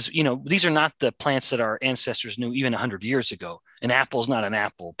because, these are not the plants that our ancestors knew even 100 years ago. An apple's not an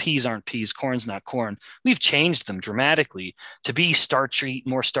apple. Peas aren't peas. Corn's not corn. We've changed them dramatically to be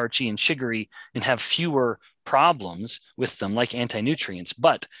more starchy and sugary and have fewer problems with them like anti-nutrients.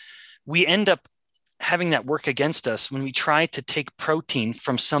 But we end up having that work against us when we try to take protein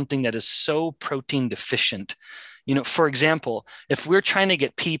from something that is so protein deficient. For example, if we're trying to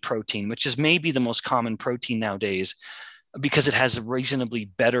get pea protein, which is maybe the most common protein nowadays, because it has a reasonably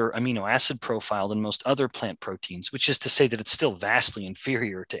better amino acid profile than most other plant proteins, which is to say that it's still vastly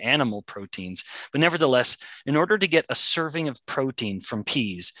inferior to animal proteins. But nevertheless, in order to get a serving of protein from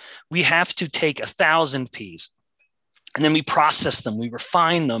peas, we have to take 1,000 peas. And then we process them, we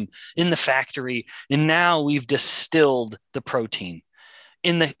refine them in the factory, and now we've distilled the protein.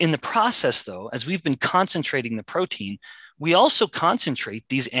 In the process, though, as we've been concentrating the protein, we also concentrate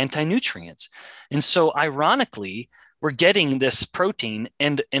these anti-nutrients. And so ironically, we're getting this protein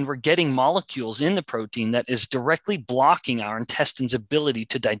and we're getting molecules in the protein that is directly blocking our intestine's ability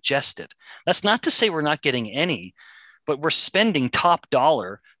to digest it. That's not to say we're not getting any, but we're spending top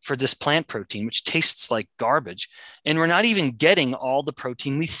dollar for this plant protein, which tastes like garbage. And we're not even getting all the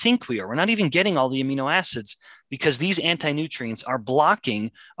protein we think we are. We're not even getting all the amino acids because these anti-nutrients are blocking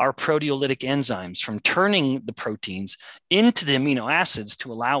our proteolytic enzymes from turning the proteins into the amino acids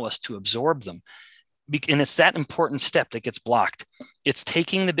to allow us to absorb them. And it's that important step that gets blocked. It's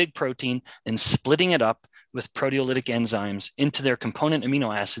taking the big protein and splitting it up with proteolytic enzymes into their component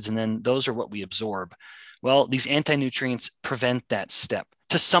amino acids, and then those are what we absorb. Well, these anti-nutrients prevent that step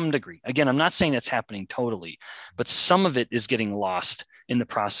to some degree. Again, I'm not saying that's happening totally, but some of it is getting lost in the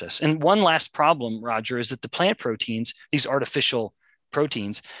process. And one last problem, Roger, is that the plant proteins, these artificial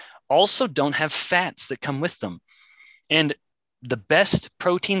proteins, also don't have fats that come with them. And the best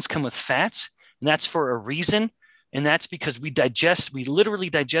proteins come with fats, and that's for a reason. And that's because we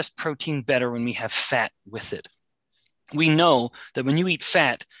literally digest protein better when we have fat with it. We know that when you eat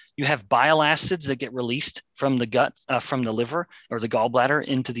fat, you have bile acids that get released from the gut, from the liver or the gallbladder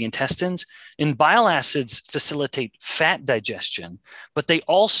into the intestines. And bile acids facilitate fat digestion, but they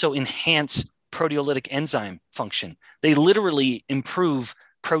also enhance proteolytic enzyme function. They literally improve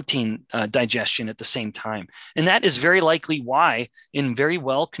protein digestion at the same time. And that is very likely why in very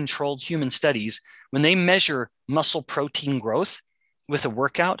well-controlled human studies, when they measure muscle protein growth with a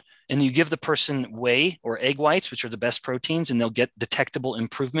workout, and you give the person whey or egg whites, which are the best proteins, and they'll get detectable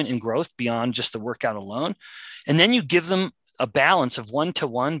improvement in growth beyond just the workout alone. And then you give them a balance of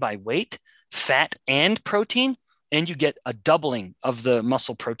 1-to-1 by weight, fat, and protein, and you get a doubling of the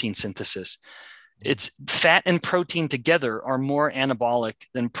muscle protein synthesis. It's fat and protein together are more anabolic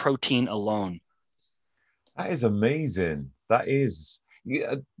than protein alone. That is amazing. That is,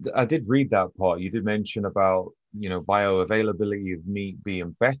 yeah, I did read that part. You did mention about, bioavailability of meat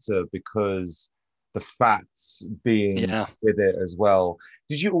being better because the fats being with it as well.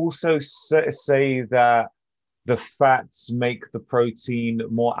 Did you also say that the fats make the protein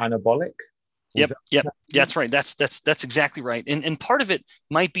more anabolic? Yep. That's right. That's exactly right. And part of it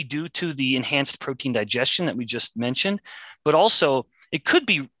might be due to the enhanced protein digestion that we just mentioned, but also it could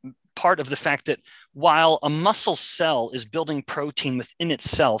be part of the fact that while a muscle cell is building protein within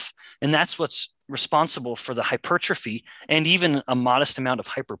itself, and that's what's responsible for the hypertrophy and even a modest amount of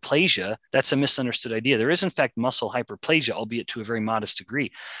hyperplasia, that's a misunderstood idea. There is, in fact, muscle hyperplasia, albeit to a very modest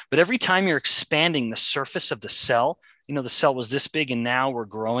degree. But every time you're expanding the surface of the cell, the cell was this big and now we're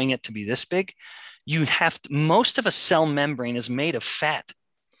growing it to be this big, most of a cell membrane is made of fat.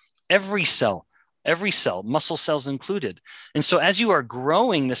 Every cell, muscle cells included. And so as you are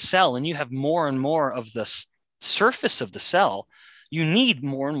growing the cell and you have more and more of the surface of the cell, you need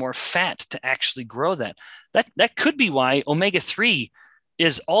more and more fat to actually grow that. That could be why omega-3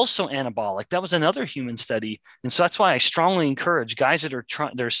 is also anabolic. That was another human study. And so that's why I strongly encourage guys that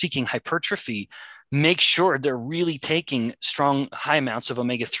are seeking hypertrophy, make sure they're really taking strong, high amounts of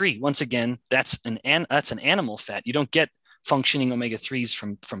omega-3. Once again, that's an animal fat. You don't get functioning omega-3s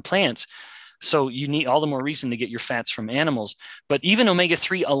from plants. So you need all the more reason to get your fats from animals. But even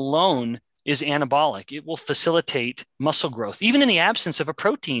omega-3 alone is anabolic. It will facilitate muscle growth, even in the absence of a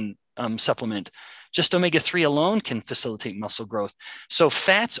protein supplement. Just omega-3 alone can facilitate muscle growth. So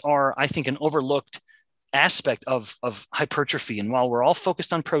fats are, I think, an overlooked aspect of hypertrophy. And while we're all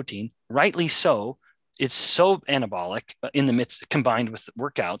focused on protein, rightly so, it's so anabolic in the midst, combined with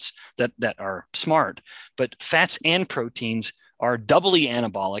workouts that are smart. But fats and proteins are doubly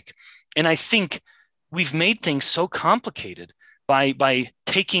anabolic. And I think we've made things so complicated by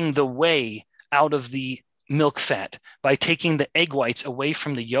taking the whey out of the milk fat, by taking the egg whites away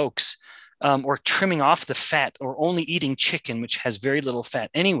from the yolks, or trimming off the fat, or only eating chicken, which has very little fat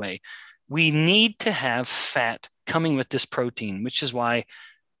anyway. We need to have fat coming with this protein, which is why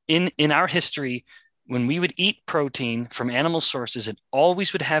in our history, when we would eat protein from animal sources, it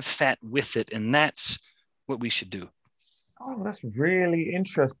always would have fat with it. And that's what we should do. Oh, that's really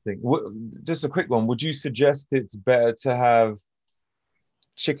interesting. Just a quick one. Would you suggest it's better to have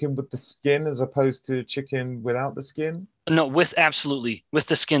chicken with the skin as opposed to chicken without the skin? No, absolutely with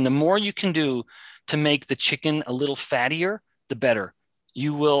the skin. The more you can do to make the chicken a little fattier, the better.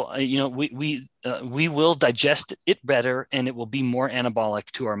 You will, we will digest it better, and it will be more anabolic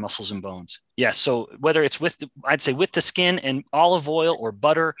to our muscles and bones. Yeah. So whether it's I'd say with the skin and olive oil or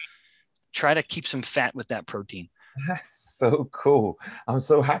butter, try to keep some fat with that protein. That's so cool. I'm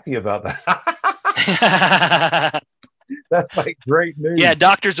so happy about that. That's like great news. Yeah,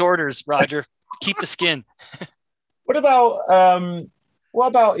 doctor's orders, Roger. Keep the skin. What about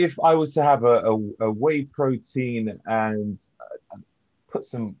if I was to have a whey protein and put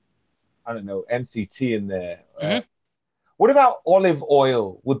some, I don't know, MCT in there? Mm-hmm. What about olive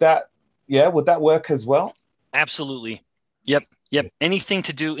oil? Would that work as well? Absolutely. Yep. Anything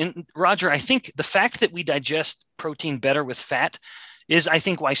to do. And Roger, I think the fact that we digest protein better with fat is, I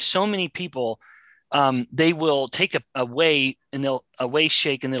think, why so many people, they will take a whey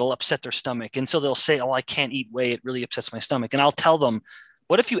shake and it'll upset their stomach. And so they'll say, oh, I can't eat whey. It really upsets my stomach. And I'll tell them,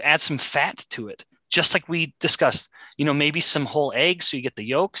 what if you add some fat to it? Just like we discussed, maybe some whole eggs so you get the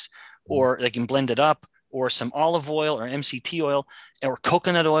yolks, or they can blend it up, or some olive oil or MCT oil or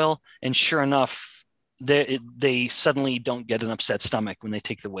coconut oil. And sure enough, they suddenly don't get an upset stomach when they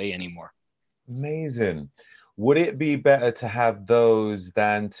take the whey anymore. Amazing. Would it be better to have those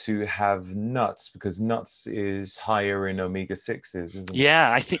than to have nuts? Because nuts is higher in omega-6s, isn't it?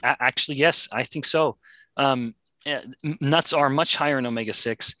 Yeah, I think actually, yes, I think so. Nuts are much higher in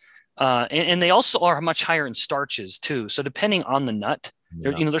omega-6, and they also are much higher in starches too. So depending on the nut,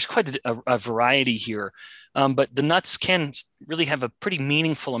 there's quite a variety here. But the nuts can really have a pretty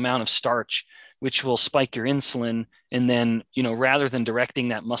meaningful amount of starch, which will spike your insulin. And then, rather than directing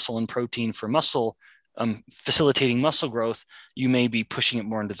that muscle and protein for muscle, facilitating muscle growth, you may be pushing it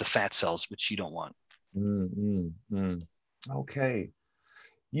more into the fat cells, which you don't want. Okay.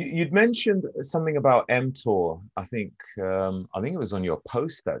 You'd mentioned something about mTOR. I think it was on your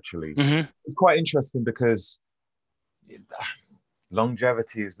post, actually. Mm-hmm. It's quite interesting because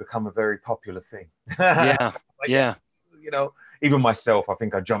longevity has become a very popular thing. Yeah. Yeah. Even myself, I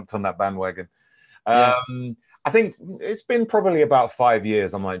think I jumped on that bandwagon. I think it's been probably about 5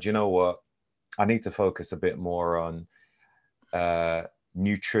 years. I'm like, you know what? I need to focus a bit more on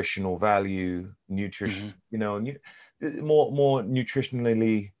nutritional value, nutrition, more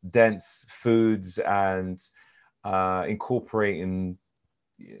nutritionally dense foods, and incorporating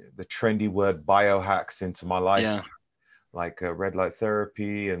the trendy word biohacks into my life, like red light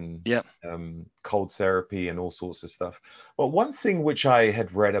therapy and cold therapy and all sorts of stuff. But one thing which I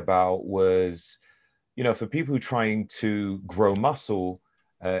had read about was, for people trying to grow muscle,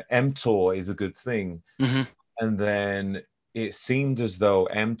 mTOR is a good thing. Mm-hmm. And then it seemed as though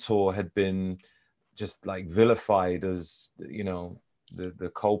mTOR had been just like vilified as,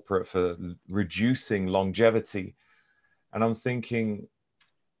 the culprit for reducing longevity. And I'm thinking,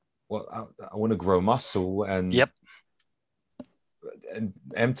 well, I want to grow muscle, and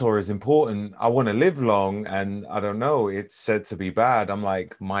mTOR is important. I want to live long, and I don't know, it's said to be bad. I'm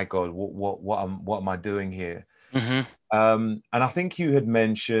like, my God, what am I doing here? Mm-hmm. And I think you had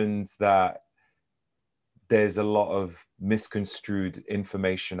mentioned that there's a lot of misconstrued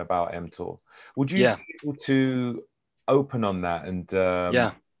information about mTOR. Would you be able to open on that and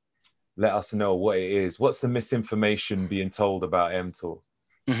let us know what it is? What's the misinformation being told about mTOR?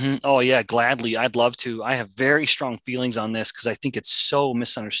 Mm-hmm. Oh yeah, gladly. I'd love to. I have very strong feelings on this because I think it's so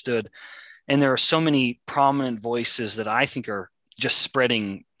misunderstood. And there are so many prominent voices that I think are just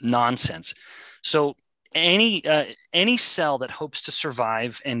spreading nonsense. So any cell that hopes to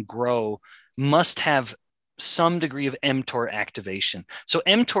survive and grow must have some degree of mTOR activation. So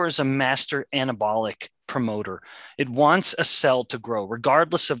mTOR is a master anabolic promoter. It wants a cell to grow,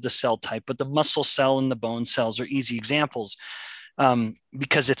 regardless of the cell type. But the muscle cell and the bone cells are easy examples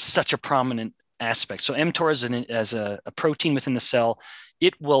because it's such a prominent aspect. So mTOR as a protein within the cell,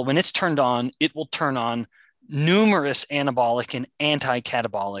 it will, when it's turned on, it will turn on numerous anabolic and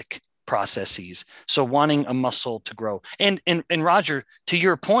anti-catabolic processes. So wanting a muscle to grow. And Roger, to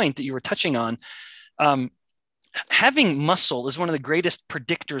your point that you were touching on, having muscle is one of the greatest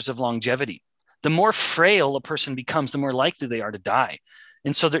predictors of longevity. The more frail a person becomes, the more likely they are to die.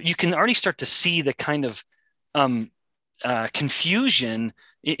 And so you can already start to see the kind of confusion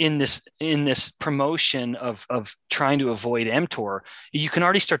in this promotion of trying to avoid mTOR. You can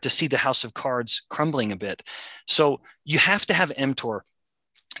already start to see the house of cards crumbling a bit. So you have to have mTOR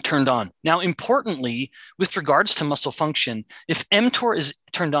turned on. Now, importantly, with regards to muscle function, if mTOR is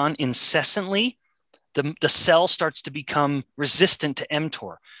turned on incessantly, the cell starts to become resistant to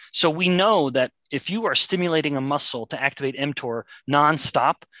mTOR. So we know that if you are stimulating a muscle to activate mTOR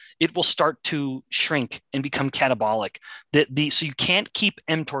nonstop, it will start to shrink and become catabolic. So you can't keep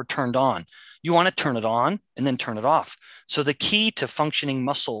mTOR turned on. You want to turn it on and then turn it off. So the key to functioning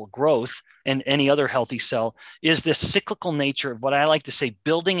muscle growth and any other healthy cell is this cyclical nature of what I like to say,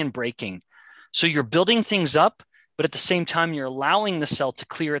 building and breaking. So you're building things up, but at the same time, you're allowing the cell to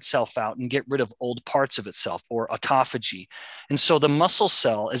clear itself out and get rid of old parts of itself, or autophagy. And so the muscle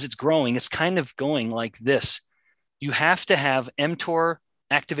cell, as it's growing, it's kind of going like this. You have to have mTOR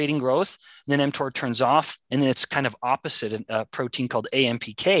activating growth, and then mTOR turns off, and then it's kind of opposite. A protein called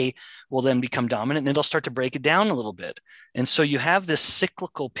AMPK will then become dominant, and it'll start to break it down a little bit. And so you have this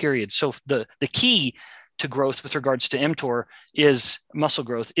cyclical period. So the key to growth with regards to mTOR is muscle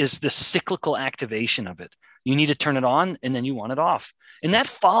growth is the cyclical activation of it. You need to turn it on and then you want it off. And that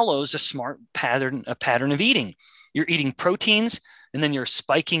follows a smart pattern of eating. You're eating proteins and then you're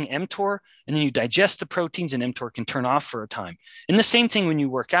spiking mTOR, and then you digest the proteins and mTOR can turn off for a time. And the same thing when you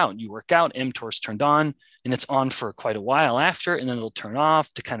work out. You work out, mTOR's turned on and it's on for quite a while after, and then it'll turn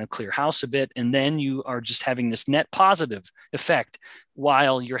off to kind of clear house a bit. And then you are just having this net positive effect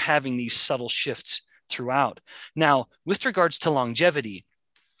while you're having these subtle shifts throughout. Now, with regards to longevity,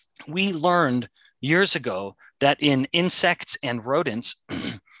 we learned years ago that in insects and rodents,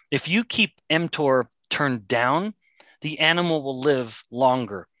 if you keep mTOR turned down, the animal will live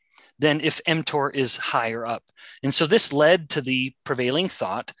longer than if mTOR is higher up. And so this led to the prevailing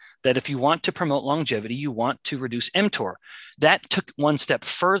thought that if you want to promote longevity, you want to reduce mTOR. That took one step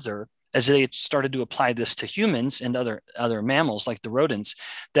further as they started to apply this to humans and other mammals like the rodents,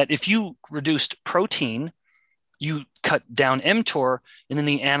 that if you reduced protein, you cut down mTOR, and then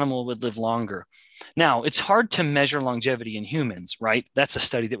the animal would live longer. Now, it's hard to measure longevity in humans, right? That's a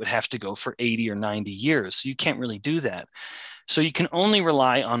study that would have to go for 80 or 90 years. So you can't really do that. So you can only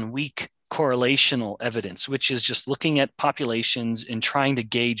rely on weak correlational evidence, which is just looking at populations and trying to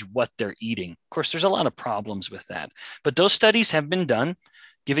gauge what they're eating. Of course, there's a lot of problems with that, but those studies have been done,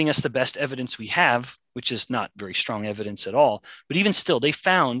 giving us the best evidence we have, which is not very strong evidence at all. But even still, they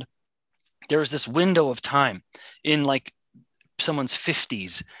found there was this window of time in like someone's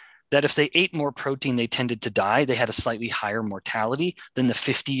 50s that if they ate more protein, they tended to die. They had a slightly higher mortality than the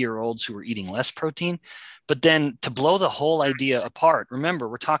 50-year-olds who were eating less protein. But then to blow the whole idea apart, remember,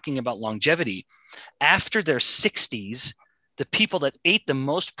 we're talking about longevity. After their 60s, the people that ate the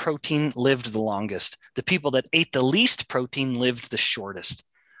most protein lived the longest. The people that ate the least protein lived the shortest.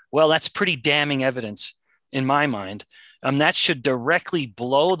 Well, that's pretty damning evidence in my mind. That should directly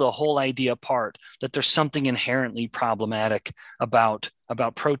blow the whole idea apart that there's something inherently problematic about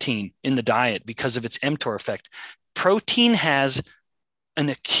protein in the diet because of its mTOR effect. Protein has an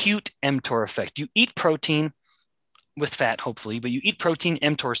acute mTOR effect. You eat protein with fat, hopefully, but you eat protein,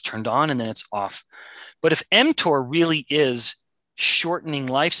 mTOR is turned on and then it's off. But if mTOR really is shortening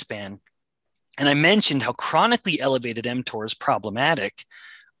lifespan, and I mentioned how chronically elevated mTOR is problematic,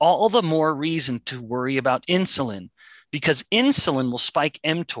 all the more reason to worry about insulin, because insulin will spike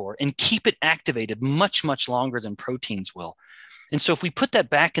mTOR and keep it activated much, much longer than proteins will. And so if we put that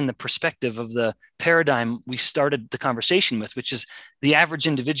back in the perspective of the paradigm we started the conversation with, which is the average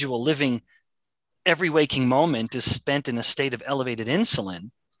individual living every waking moment is spent in a state of elevated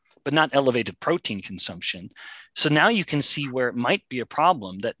insulin, but not elevated protein consumption. So now you can see where it might be a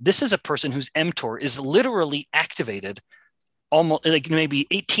problem, that this is a person whose mTOR is literally activated almost like maybe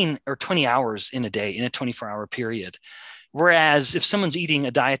 18 or 20 hours in a day in a 24-hour period. Whereas if someone's eating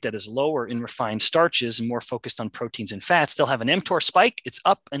a diet that is lower in refined starches and more focused on proteins and fats, they'll have an mTOR spike, it's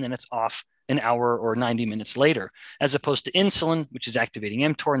up, and then it's off an hour or 90 minutes later, as opposed to insulin, which is activating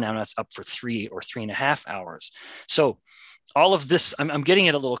mTOR. Now it's up for 3 or 3.5 hours. So all of this, I'm getting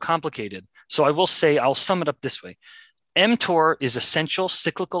it a little complicated. So I will say, I'll sum it up this way. mTOR is essential.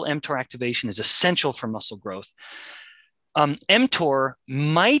 Cyclical mTOR activation is essential for muscle growth. mTOR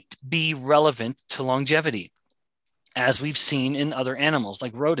might be relevant to longevity, as we've seen in other animals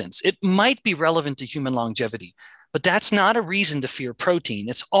like rodents. It might be relevant to human longevity, but that's not a reason to fear protein.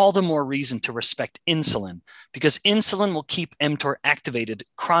 It's all the more reason to respect insulin, because insulin will keep mTOR activated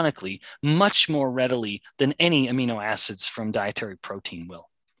chronically much more readily than any amino acids from dietary protein will.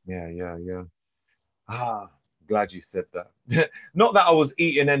 Yeah. Glad you said that. Not that I was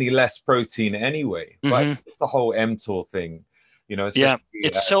eating any less protein anyway, but it's the whole mTOR thing, Yeah,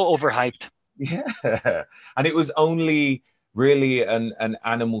 it's so overhyped. Yeah. And it was only really an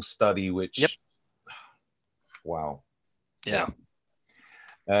animal study, which, yep. Wow. Yeah.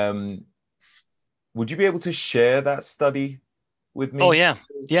 Would you be able to share that study with me? Oh, yeah.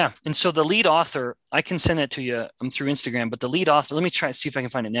 Yeah. And so the lead author, I can send it to you through Instagram, but the lead author, let me try to see if I can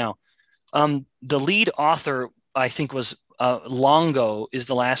find it now. The lead author, I think, was Longo is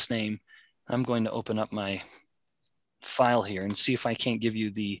the last name. I'm going to open up my file here and see if I can't give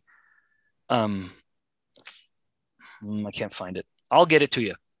you the, I can't find it. I'll get it to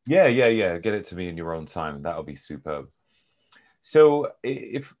you. Yeah. Get it to me in your own time. That'll be superb. So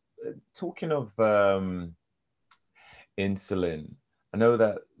if talking of insulin, I know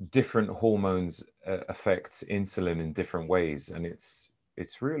that different hormones affect insulin in different ways, and it's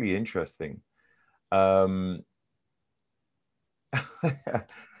really interesting. Would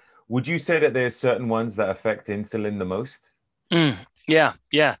you say that there's certain ones that affect insulin the most? Yeah.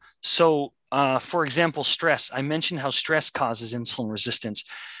 So, for example, stress. I mentioned how stress causes insulin resistance,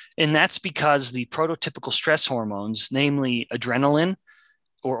 and that's because the prototypical stress hormones, namely adrenaline,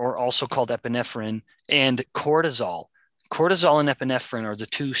 or also called epinephrine, and cortisol. Cortisol and epinephrine are the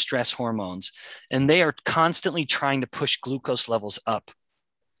two stress hormones, and they are constantly trying to push glucose levels up.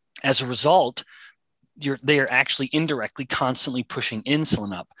 As a result, they are actually indirectly constantly pushing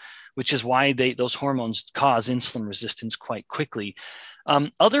insulin up, which is why those hormones cause insulin resistance quite quickly.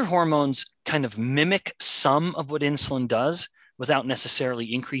 Other hormones kind of mimic some of what insulin does without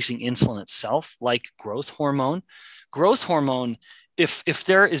necessarily increasing insulin itself, like growth hormone. Growth hormone, if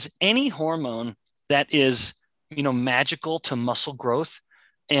there is any hormone that is, magical to muscle growth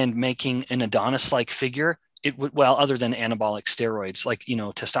and making an Adonis-like figure, it would, well, other than anabolic steroids, like,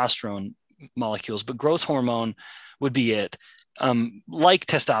 testosterone molecules, but growth hormone would be it. Like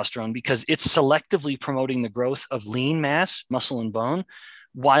testosterone, because it's selectively promoting the growth of lean mass, muscle and bone,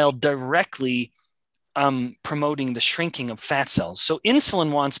 while directly promoting the shrinking of fat cells. So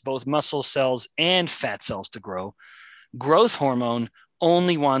insulin wants both muscle cells and fat cells to grow. Growth hormone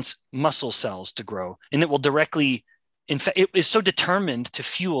only wants muscle cells to grow, and it will directly, in fact, it is so determined to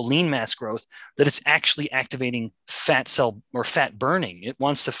fuel lean mass growth that it's actually activating fat cell or fat burning. It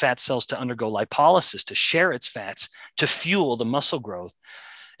wants the fat cells to undergo lipolysis, to share its fats, to fuel the muscle growth.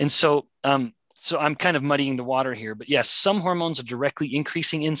 And so I'm kind of muddying the water here, but yes, some hormones are directly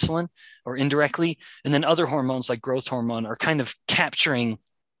increasing insulin or indirectly, and then other hormones like growth hormone are kind of capturing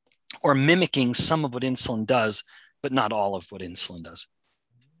or mimicking some of what insulin does, but not all of what insulin does.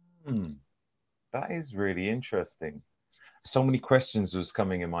 That is really interesting. So many questions was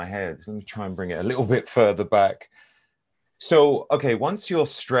coming in my head. Let me try and bring it a little bit further back. So, okay, once your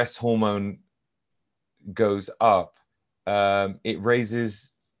stress hormone goes up, it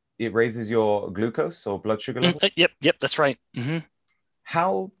raises your glucose or blood sugar level? Yep, that's right. Mm-hmm.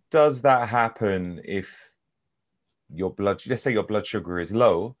 How does that happen if let's say your blood sugar is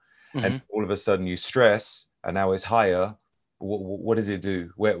low, and all of a sudden you stress and now it's higher? What does it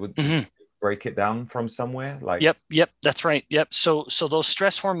do? Where would break it down from somewhere? Like, yep, that's right. Yep. So those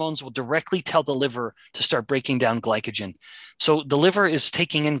stress hormones will directly tell the liver to start breaking down glycogen. So the liver is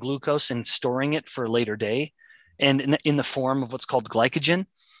taking in glucose and storing it for a later day. and in the form of what's called glycogen.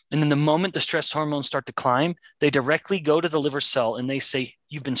 And then the moment the stress hormones start to climb, they directly go to the liver cell and they say,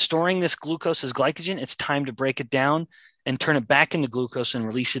 you've been storing this glucose as glycogen. It's time to break it down and turn it back into glucose and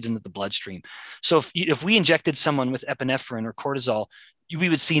release it into the bloodstream. So if we injected someone with epinephrine or cortisol, we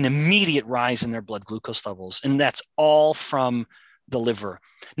would see an immediate rise in their blood glucose levels. And that's all from the liver.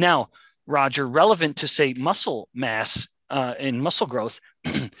 Now, Roger, relevant to, say, muscle mass and muscle growth,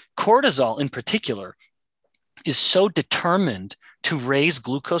 cortisol in particular is so determined to raise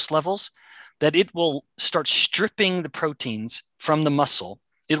glucose levels that it will start stripping the proteins from the muscle.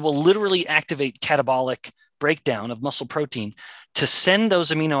 It will literally activate catabolic breakdown of muscle protein to send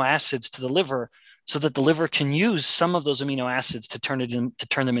those amino acids to the liver so that the liver can use some of those amino acids to turn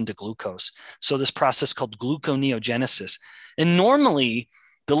them into glucose. So this process called gluconeogenesis. And normally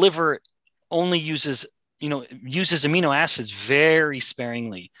the liver only uses amino acids very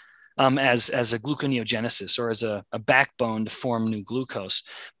sparingly. As a gluconeogenesis or as a backbone to form new glucose.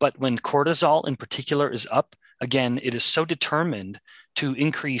 But when cortisol in particular is up, again, it is so determined to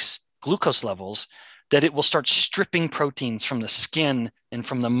increase glucose levels that it will start stripping proteins from the skin and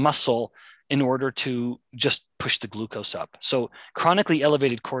from the muscle in order to just push the glucose up. So chronically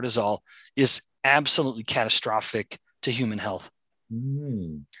elevated cortisol is absolutely catastrophic to human health.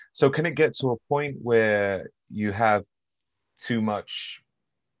 So can it get to a point where you have too much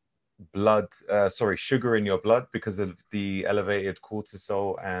sugar in your blood because of the elevated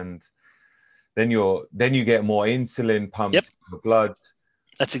cortisol, and then you get more insulin pumped in the blood?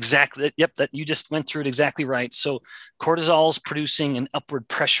 That's exactly it. Yep, that you just went through it exactly right. So cortisol is producing an upward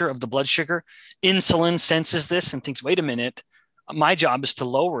pressure of the blood sugar. Insulin senses this and thinks, wait a minute, my job is to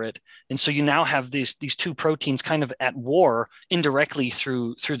lower it. And so you now have these two proteins kind of at war indirectly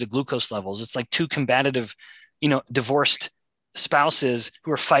through the glucose levels. It's like two combative, divorced spouses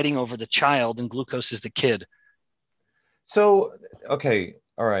who are fighting over the child, and glucose is the kid. So, okay,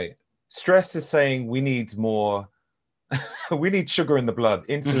 all right. Stress is saying we need more, we need sugar in the blood.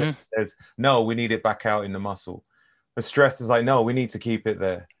 Insulin says, no, we need it back out in the muscle. But stress is like, no, we need to keep it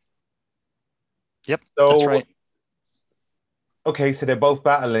there. Yep, so, that's right. Okay, so they're both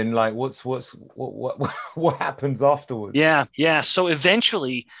battling. Like, what happens afterwards? Yeah. So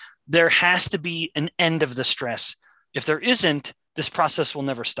eventually, there has to be an end of the stress. If there isn't, this process will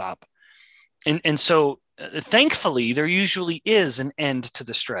never stop. And so thankfully, there usually is an end to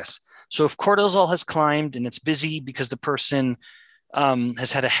the stress. So if cortisol has climbed and it's busy because the person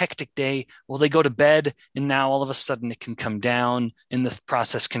has had a hectic day, well, they go to bed and now all of a sudden it can come down and the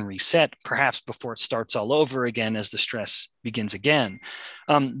process can reset, perhaps before it starts all over again as the stress begins again.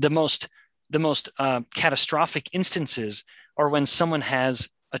 The most catastrophic instances are when someone has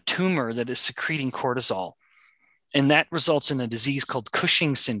a tumor that is secreting cortisol. And that results in a disease called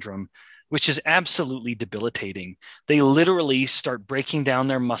Cushing syndrome, which is absolutely debilitating. They literally start breaking down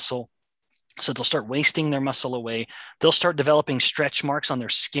their muscle. So they'll start wasting their muscle away. They'll start developing stretch marks on their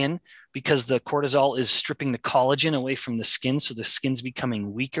skin because the cortisol is stripping the collagen away from the skin. So the skin's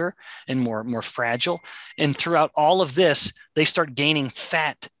becoming weaker and more fragile. And throughout all of this, they start gaining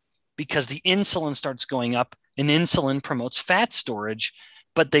fat because the insulin starts going up, and insulin promotes fat storage.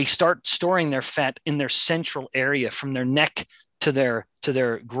 But they start storing their fat in their central area from their neck to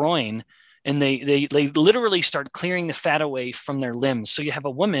their groin. And they literally start clearing the fat away from their limbs. So you have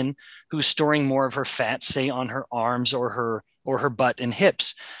a woman who's storing more of her fat, say on her arms or her butt and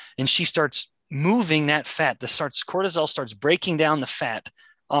hips. And she starts moving that fat. Cortisol starts breaking down the fat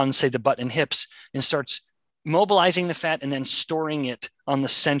on, say, the butt and hips, and starts mobilizing the fat and then storing it on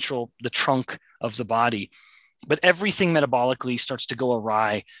the trunk of the body. But everything metabolically starts to go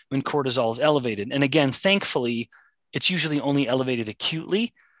awry when cortisol is elevated. And again, thankfully, it's usually only elevated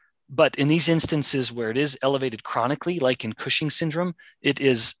acutely. But in these instances where it is elevated chronically, like in Cushing syndrome, it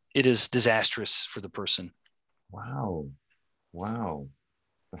is disastrous for the person. Wow.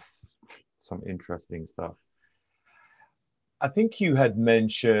 That's some interesting stuff. I think you had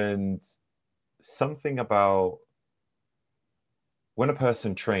mentioned something about when a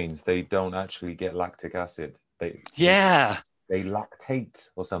person trains, they don't actually get lactic acid. They lactate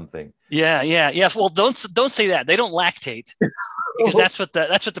or something. Yeah. Well, don't say that. They don't lactate. Because that's what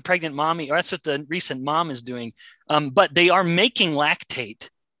the pregnant mommy, or that's what the recent mom is doing. But they are making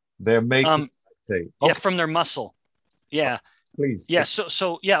lactate. They're making lactate. Yeah, from their muscle. Yeah. Please. Yeah.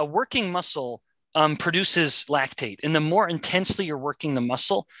 So a working muscle produces lactate, and the more intensely you're working the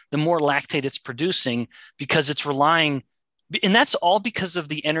muscle, the more lactate it's producing because it's relying, and that's all because of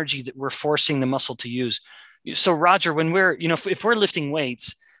the energy that we're forcing the muscle to use. So Roger, when we're, if we're lifting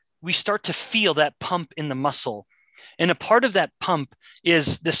weights, we start to feel that pump in the muscle. And a part of that pump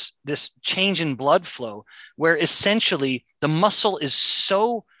is this change in blood flow, where essentially the muscle is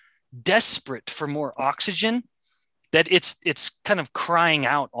so desperate for more oxygen that it's kind of crying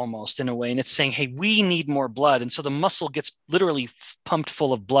out almost in a way, and it's saying, hey, we need more blood. And so the muscle gets literally pumped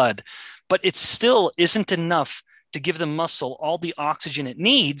full of blood, but it still isn't enough to give the muscle all the oxygen it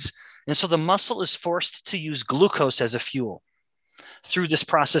needs. And so the muscle is forced to use glucose as a fuel through this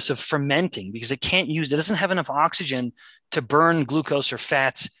process of fermenting, because it doesn't have enough oxygen to burn glucose or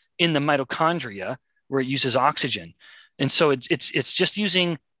fats in the mitochondria where it uses oxygen. And so it's just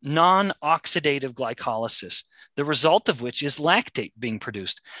using non-oxidative glycolysis, the result of which is lactate being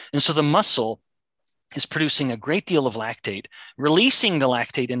produced. And so the muscle is producing a great deal of lactate, releasing the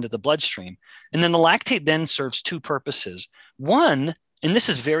lactate into the bloodstream. And then the lactate then serves two purposes. One, and this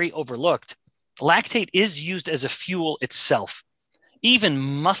is very overlooked, lactate is used as a fuel itself. Even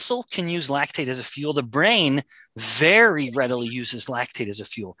muscle can use lactate as a fuel. The brain very readily uses lactate as a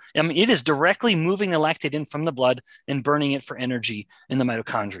fuel. I mean, it is directly moving the lactate in from the blood and burning it for energy in the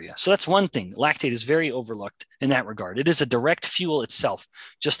mitochondria. So that's one thing. Lactate is very overlooked in that regard. It is a direct fuel itself,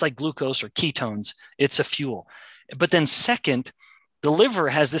 just like glucose or ketones. It's a fuel. But then second, the liver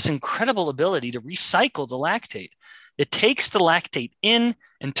has this incredible ability to recycle the lactate. It takes the lactate in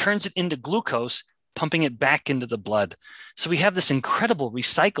and turns it into glucose, pumping it back into the blood. So we have this incredible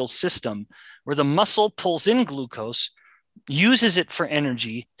recycle system where the muscle pulls in glucose, uses it for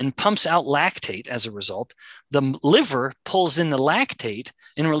energy, and pumps out lactate as a result. The liver pulls in the lactate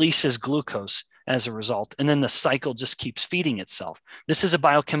and releases glucose as a result. And then the cycle just keeps feeding itself. This is a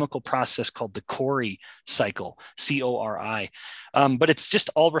biochemical process called the Cori cycle, C-O-R-I. But it's just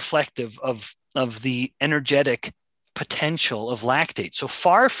all reflective of the energetic potential of lactate. So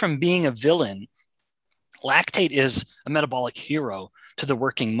far from being a villain, lactate is a metabolic hero to the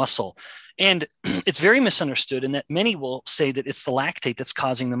working muscle. And it's very misunderstood in that many will say that it's the lactate that's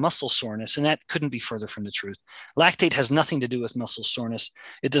causing the muscle soreness, and that couldn't be further from the truth. Lactate has nothing to do with muscle soreness.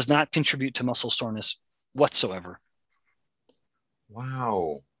 It does not contribute to muscle soreness whatsoever.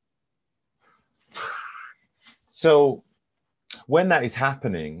 Wow. So when that is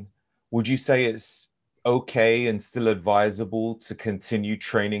happening, would you say it's okay and still advisable to continue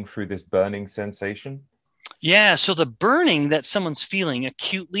training through this burning sensation? Yeah, so the burning that someone's feeling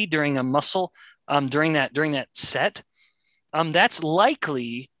acutely during a muscle, during that set, that's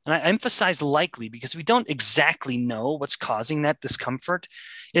likely, and I emphasize likely because we don't exactly know what's causing that discomfort.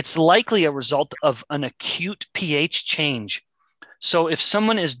 It's likely a result of an acute pH change. So if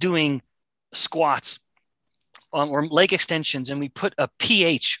someone is doing squats or leg extensions and we put a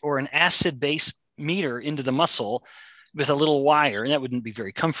pH or an acid base meter into the muscle with a little wire, and that wouldn't be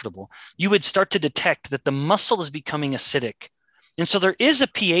very comfortable, you would start to detect that the muscle is becoming acidic. And so there is a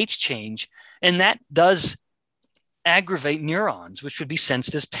pH change, and that does aggravate neurons, which would be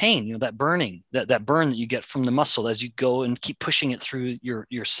sensed as pain, that burning, that burn that you get from the muscle as you go and keep pushing it through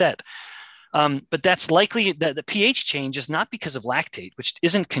your set. But that's likely that the pH change is not because of lactate, which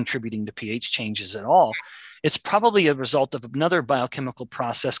isn't contributing to pH changes at all. It's probably a result of another biochemical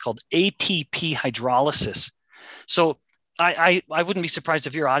process called ATP hydrolysis. So I wouldn't be surprised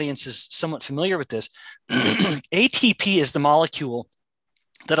if your audience is somewhat familiar with this. ATP is the molecule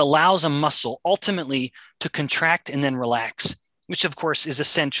that allows a muscle ultimately to contract and then relax, which of course is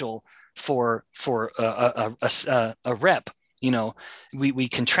essential for a rep. We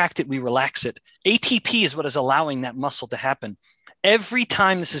contract it, we relax it. ATP is what is allowing that muscle to happen. Every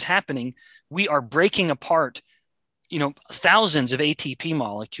time this is happening, we are breaking apart, thousands of ATP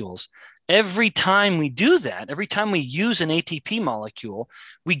molecules. Every time we do that, every time we use an ATP molecule,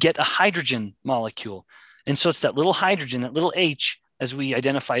 we get a hydrogen molecule. And so it's that little hydrogen, that little H, as we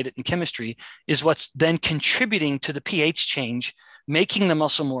identified it in chemistry, is what's then contributing to the pH change, making the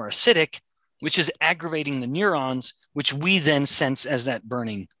muscle more acidic, which is aggravating the neurons, which we then sense as that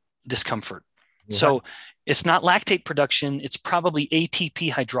burning discomfort. Yeah. So it's not lactate production, it's probably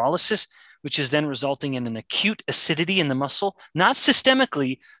ATP hydrolysis, which is then resulting in an acute acidity in the muscle. Not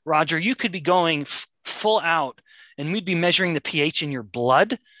systemically, Roger, you could be going full out and we'd be measuring the pH in your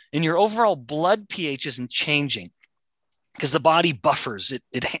blood, and your overall blood pH isn't changing because the body buffers.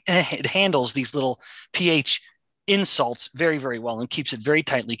 It handles these little pH insults very, very well and keeps it very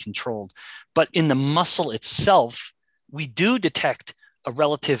tightly controlled. But in the muscle itself, we do detect a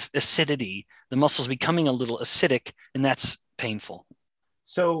relative acidity. The muscle's becoming a little acidic, and that's painful.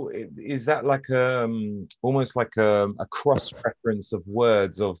 So is that like almost like a cross-reference of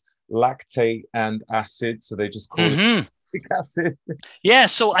words of lactate and acid? So they just call it lactic acid? Yeah,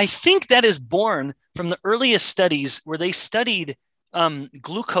 so I think that is born from the earliest studies where they studied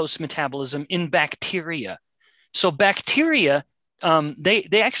glucose metabolism in bacteria. So bacteria,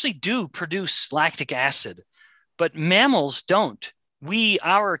 they actually do produce lactic acid, but mammals don't.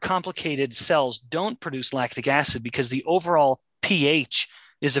 Our complicated cells don't produce lactic acid because the overall pH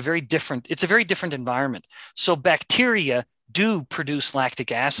is it's a very different environment. So bacteria do produce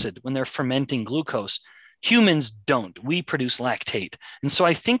lactic acid when they're fermenting glucose. Humans don't. We produce lactate. And so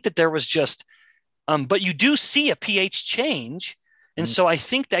I think that there was just, but you do see a pH change. And so I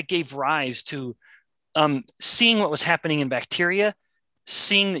think that gave rise to seeing what was happening in bacteria,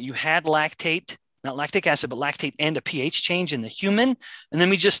 seeing that you had lactate, not lactic acid, but lactate and a pH change in the human. And then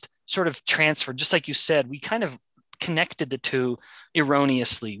we just sort of transferred, just like you said, we kind of connected the two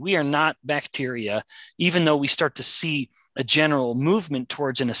erroneously. We are not bacteria, even though we start to see a general movement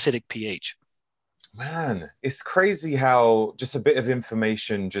towards an acidic pH. Man, it's crazy how just a bit of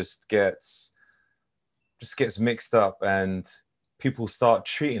information just gets mixed up and people start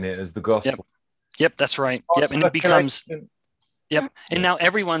treating it as the gospel. Yep, that's right. Yep, and it becomes and now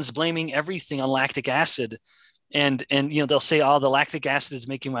everyone's blaming everything on lactic acid. And they'll say, oh, the lactic acid is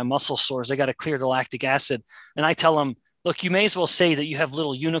making my muscles sore. I got to clear the lactic acid. And I tell them, look, you may as well say that you have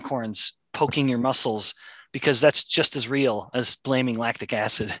little unicorns poking your muscles, because that's just as real as blaming lactic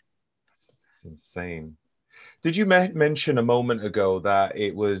acid. It's insane. Did you mention a moment ago that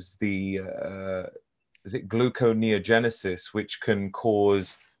it was the is it gluconeogenesis which can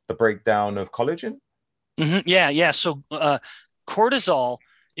cause the breakdown of collagen? Mm-hmm. Yeah. So cortisol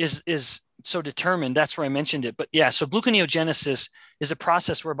is so determined. That's where I mentioned it. But yeah, so gluconeogenesis is a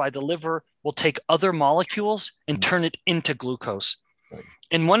process whereby the liver will take other molecules and turn it into glucose. Right.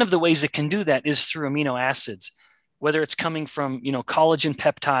 And one of the ways it can do that is through amino acids, whether it's coming from, collagen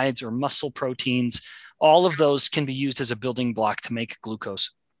peptides or muscle proteins. All of those can be used as a building block to make glucose.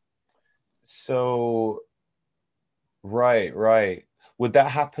 So, right. Would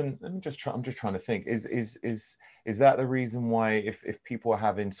that happen? I'm just trying to think. Is that the reason why if people are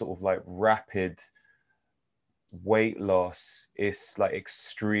having sort of like rapid weight loss, it's like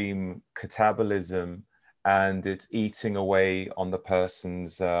extreme catabolism and it's eating away on the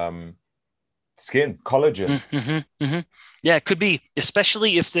person's skin, collagen? Mm-hmm, mm-hmm. Yeah, it could be,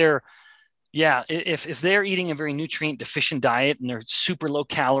 especially if they're if they're eating a very nutrient deficient diet and they're super low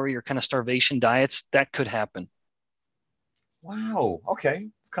calorie or kind of starvation diets, that could happen. Wow. Okay.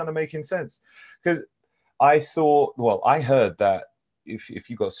 It's kind of making sense. Because I heard that if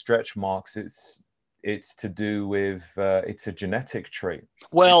you got stretch marks, it's to do with it's a genetic trait.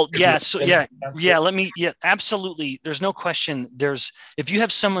 Well, yeah. So absolutely. There's no question. If you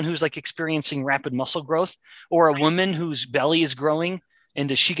have someone who's like experiencing rapid muscle growth, or a woman whose belly is growing, and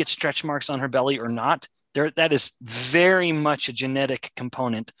does she get stretch marks on her belly or not? That is very much a genetic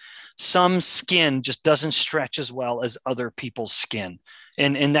component. Some skin just doesn't stretch as well as other people's skin.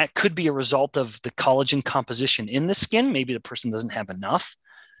 And that could be a result of the collagen composition in the skin. Maybe the person doesn't have enough.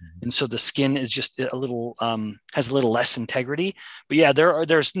 And so the skin is just a little, has a little less integrity. But yeah,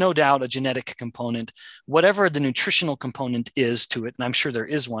 there's no doubt a genetic component. Whatever the nutritional component is to it, and I'm sure there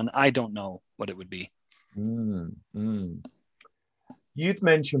is one, I don't know what it would be. You'd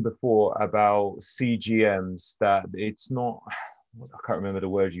mentioned before about CGMs that it's not, I can't remember the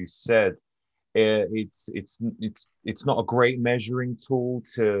word you said. It's not a great measuring tool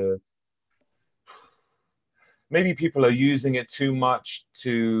to, maybe people are using it too much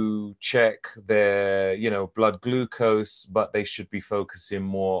to check their, blood glucose, but they should be focusing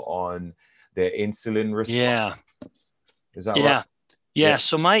more on their insulin response. Yeah. Is that right? Yeah.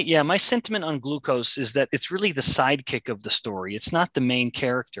 So my sentiment on glucose is that it's really the sidekick of the story. It's not the main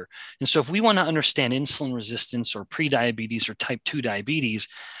character. And so if we want to understand insulin resistance or prediabetes or type 2 diabetes,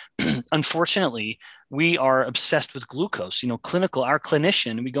 unfortunately, we are obsessed with glucose. Our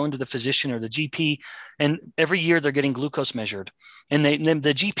clinician, we go into the physician or the GP, and every year they're getting glucose measured. And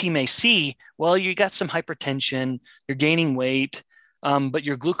the GP may see, well, you got some hypertension, you're gaining weight, but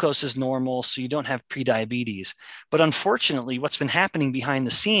your glucose is normal, so you don't have prediabetes. But unfortunately, what's been happening behind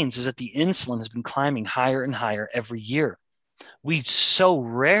the scenes is that the insulin has been climbing higher and higher every year. We so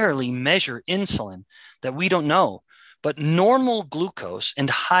rarely measure insulin that we don't know. But normal glucose and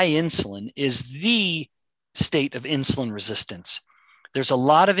high insulin is the state of insulin resistance. There's a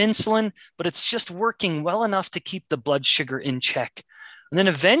lot of insulin, but it's just working well enough to keep the blood sugar in check. And then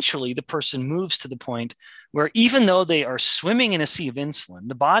eventually the person moves to the point where even though they are swimming in a sea of insulin,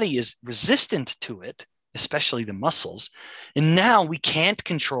 the body is resistant to it, especially the muscles. And now we can't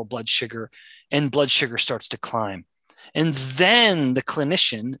control blood sugar, and blood sugar starts to climb. And then the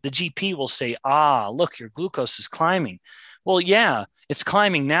clinician, the GP, will say, look, your glucose is climbing. Well, yeah, it's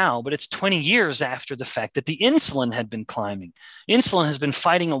climbing now, but it's 20 years after the fact that the insulin had been climbing. Insulin has been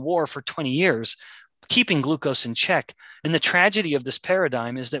fighting a war for 20 years. keeping glucose in check. And the tragedy of this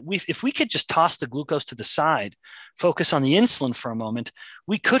paradigm is that if we could just toss the glucose to the side, focus on the insulin for a moment,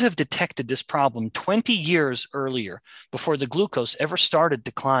 we could have detected this problem 20 years earlier before the glucose ever started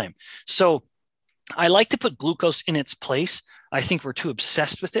to climb. So I like to put glucose in its place. I think we're too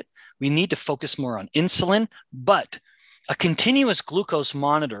obsessed with it. We need to focus more on insulin, but a continuous glucose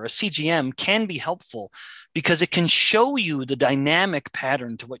monitor, a CGM, can be helpful because it can show you the dynamic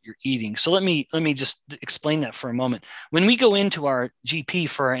pattern to what you're eating. So let me just explain that for a moment. When we go into our GP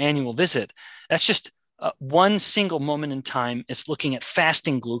for our annual visit, that's just one single moment in time. It's looking at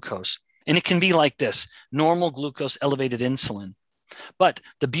fasting glucose. And it can be like this: normal glucose, elevated insulin. But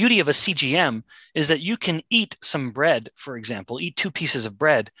the beauty of a CGM is that you can eat some bread, for example, eat 2 pieces of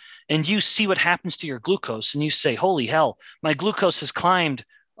bread, and you see what happens to your glucose. And you say, holy hell, my glucose has climbed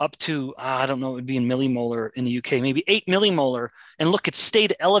up to, I don't know, it would be in millimolar in the UK, maybe 8 millimolar. And look, it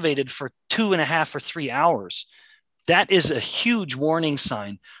stayed elevated for 2.5 or 3 hours. That is a huge warning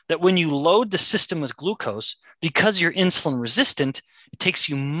sign that when you load the system with glucose, because you're insulin resistant, it takes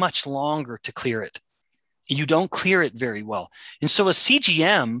you much longer to clear it. You don't clear it very well. And so a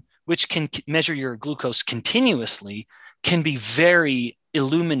CGM, which can measure your glucose continuously, can be very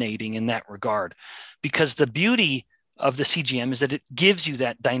illuminating in that regard, because the beauty of the CGM is that it gives you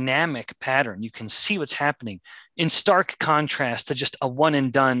that dynamic pattern. You can see what's happening in stark contrast to just a one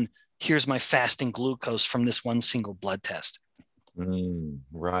and done, here's my fasting glucose from this one single blood test.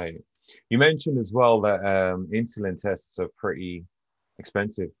 Right. You mentioned as well that insulin tests are pretty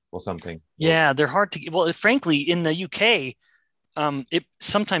expensive or something. Yeah, they're hard to get. Well, frankly, in the UK, it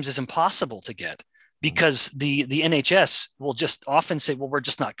sometimes is impossible to get because the NHS will just often say, well, we're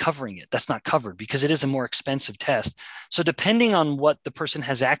just not covering it. That's not covered because it is a more expensive test. So depending on what the person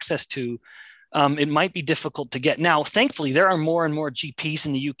has access to, it might be difficult to get. Now, thankfully, there are more and more GPs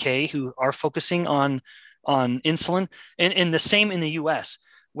in the UK who are focusing on insulin, and the same in the US,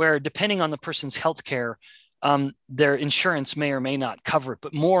 where depending on the person's healthcare, their insurance may or may not cover it,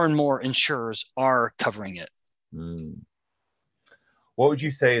 but more and more insurers are covering it. What would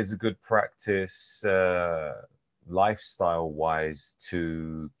you say is a good practice lifestyle-wise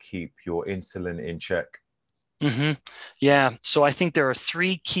to keep your insulin in check? Yeah, so I think there are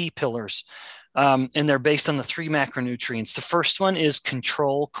 3 key pillars, and they're based on the 3 macronutrients. The first one is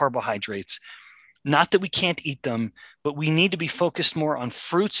control carbohydrates. Not that we can't eat them, but we need to be focused more on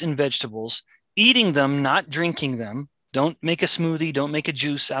fruits and vegetables, eating them, not drinking them. Don't make a smoothie, don't make a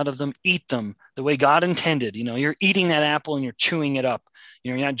juice out of them, eat them the way God intended. You're eating that apple and you're chewing it up.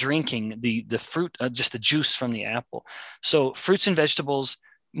 You're not drinking the fruit, just the juice from the apple. So fruits and vegetables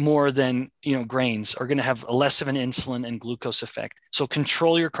more than grains are going to have less of an insulin and glucose effect. So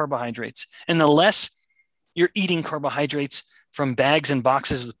control your carbohydrates. And the less you're eating carbohydrates from bags and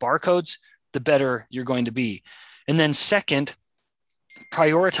boxes with barcodes, the better you're going to be. And then second,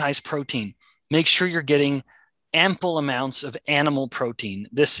 prioritize protein. Make sure you're getting ample amounts of animal protein.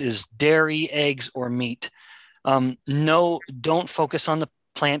 This is dairy, eggs, or meat. No, don't focus on the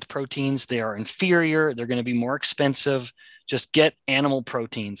plant proteins. They are inferior. They're going to be more expensive. Just get animal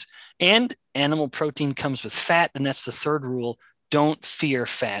proteins. And animal protein comes with fat, and that's the third rule. Don't fear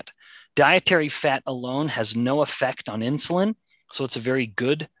fat. Dietary fat alone has no effect on insulin, so it's a very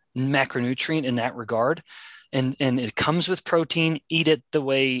good macronutrient in that regard. And it comes with protein. Eat it the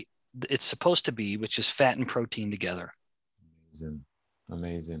way it's supposed to be, which is fat and protein together.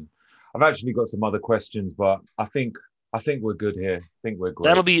 Amazing. I've actually got some other questions, but I think we're good here. I think we're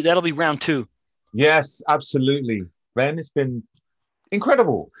great. That'll be round 2. Yes, absolutely. Ben, it's been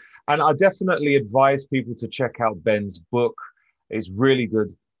incredible. And I definitely advise people to check out Ben's book. It's really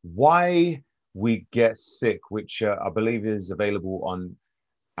good. Why We Get Sick, which I believe is available on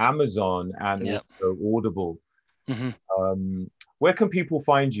Amazon and also Audible. Where can people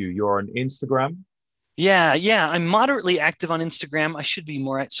find you? You're on Instagram? Yeah. I'm moderately active on Instagram. I should be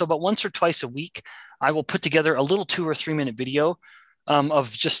more. So about once or twice a week, I will put together a little 2 or 3 minute video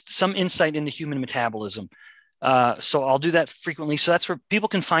of just some insight into human metabolism. So I'll do that frequently. So that's where people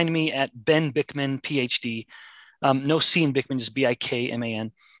can find me, at Ben Bikman, PhD. No C in Bikman, just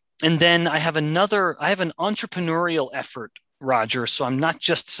Bikman. And then I have an entrepreneurial effort, Roger. So I'm not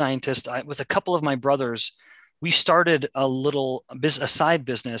just a scientist. With a couple of my brothers, we started a side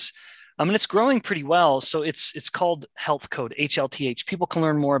business. And it's growing pretty well. So it's called Health Code, HLTH. People can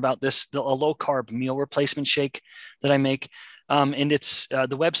learn more about this, a low carb meal replacement shake that I make. And it's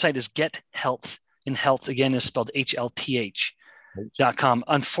the website is Get Health, and health again is spelled HLTH.com.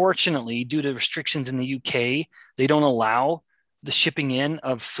 Unfortunately, due to restrictions in the UK, they don't allow the shipping in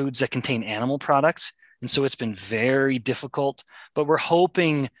of foods that contain animal products. And so it's been very difficult, but we're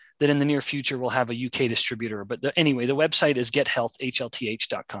hoping that in the near future, we'll have a UK distributor. But anyway, the website is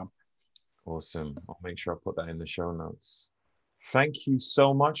gethealthhlth.com. Awesome. I'll make sure I put that in the show notes. Thank you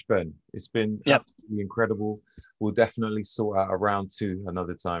so much, Ben. It's been absolutely incredible. We'll definitely sort out a round 2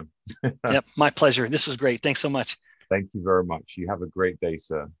 another time. Yep, my pleasure. This was great. Thanks so much. Thank you very much. You have a great day,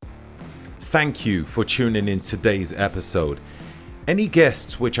 sir. Thank you for tuning in today's episode. Any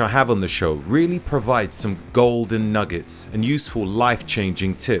guests which I have on the show really provide some golden nuggets and useful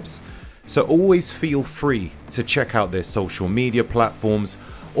life-changing tips. So always feel free to check out their social media platforms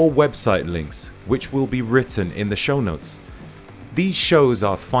or website links, which will be written in the show notes. These shows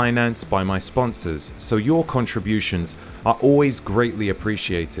are financed by my sponsors, so your contributions are always greatly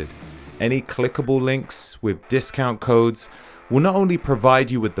appreciated. Any clickable links with discount codes will not only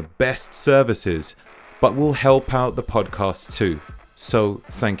provide you with the best services, but will help out the podcast too. So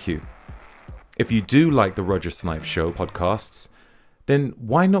thank you. If you do like the Roger Snipes Show podcasts, then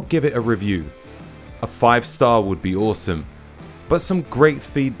why not give it a review? A 5-star would be awesome. But some great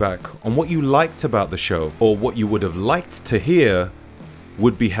feedback on what you liked about the show or what you would have liked to hear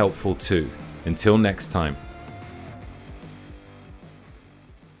would be helpful too. Until next time.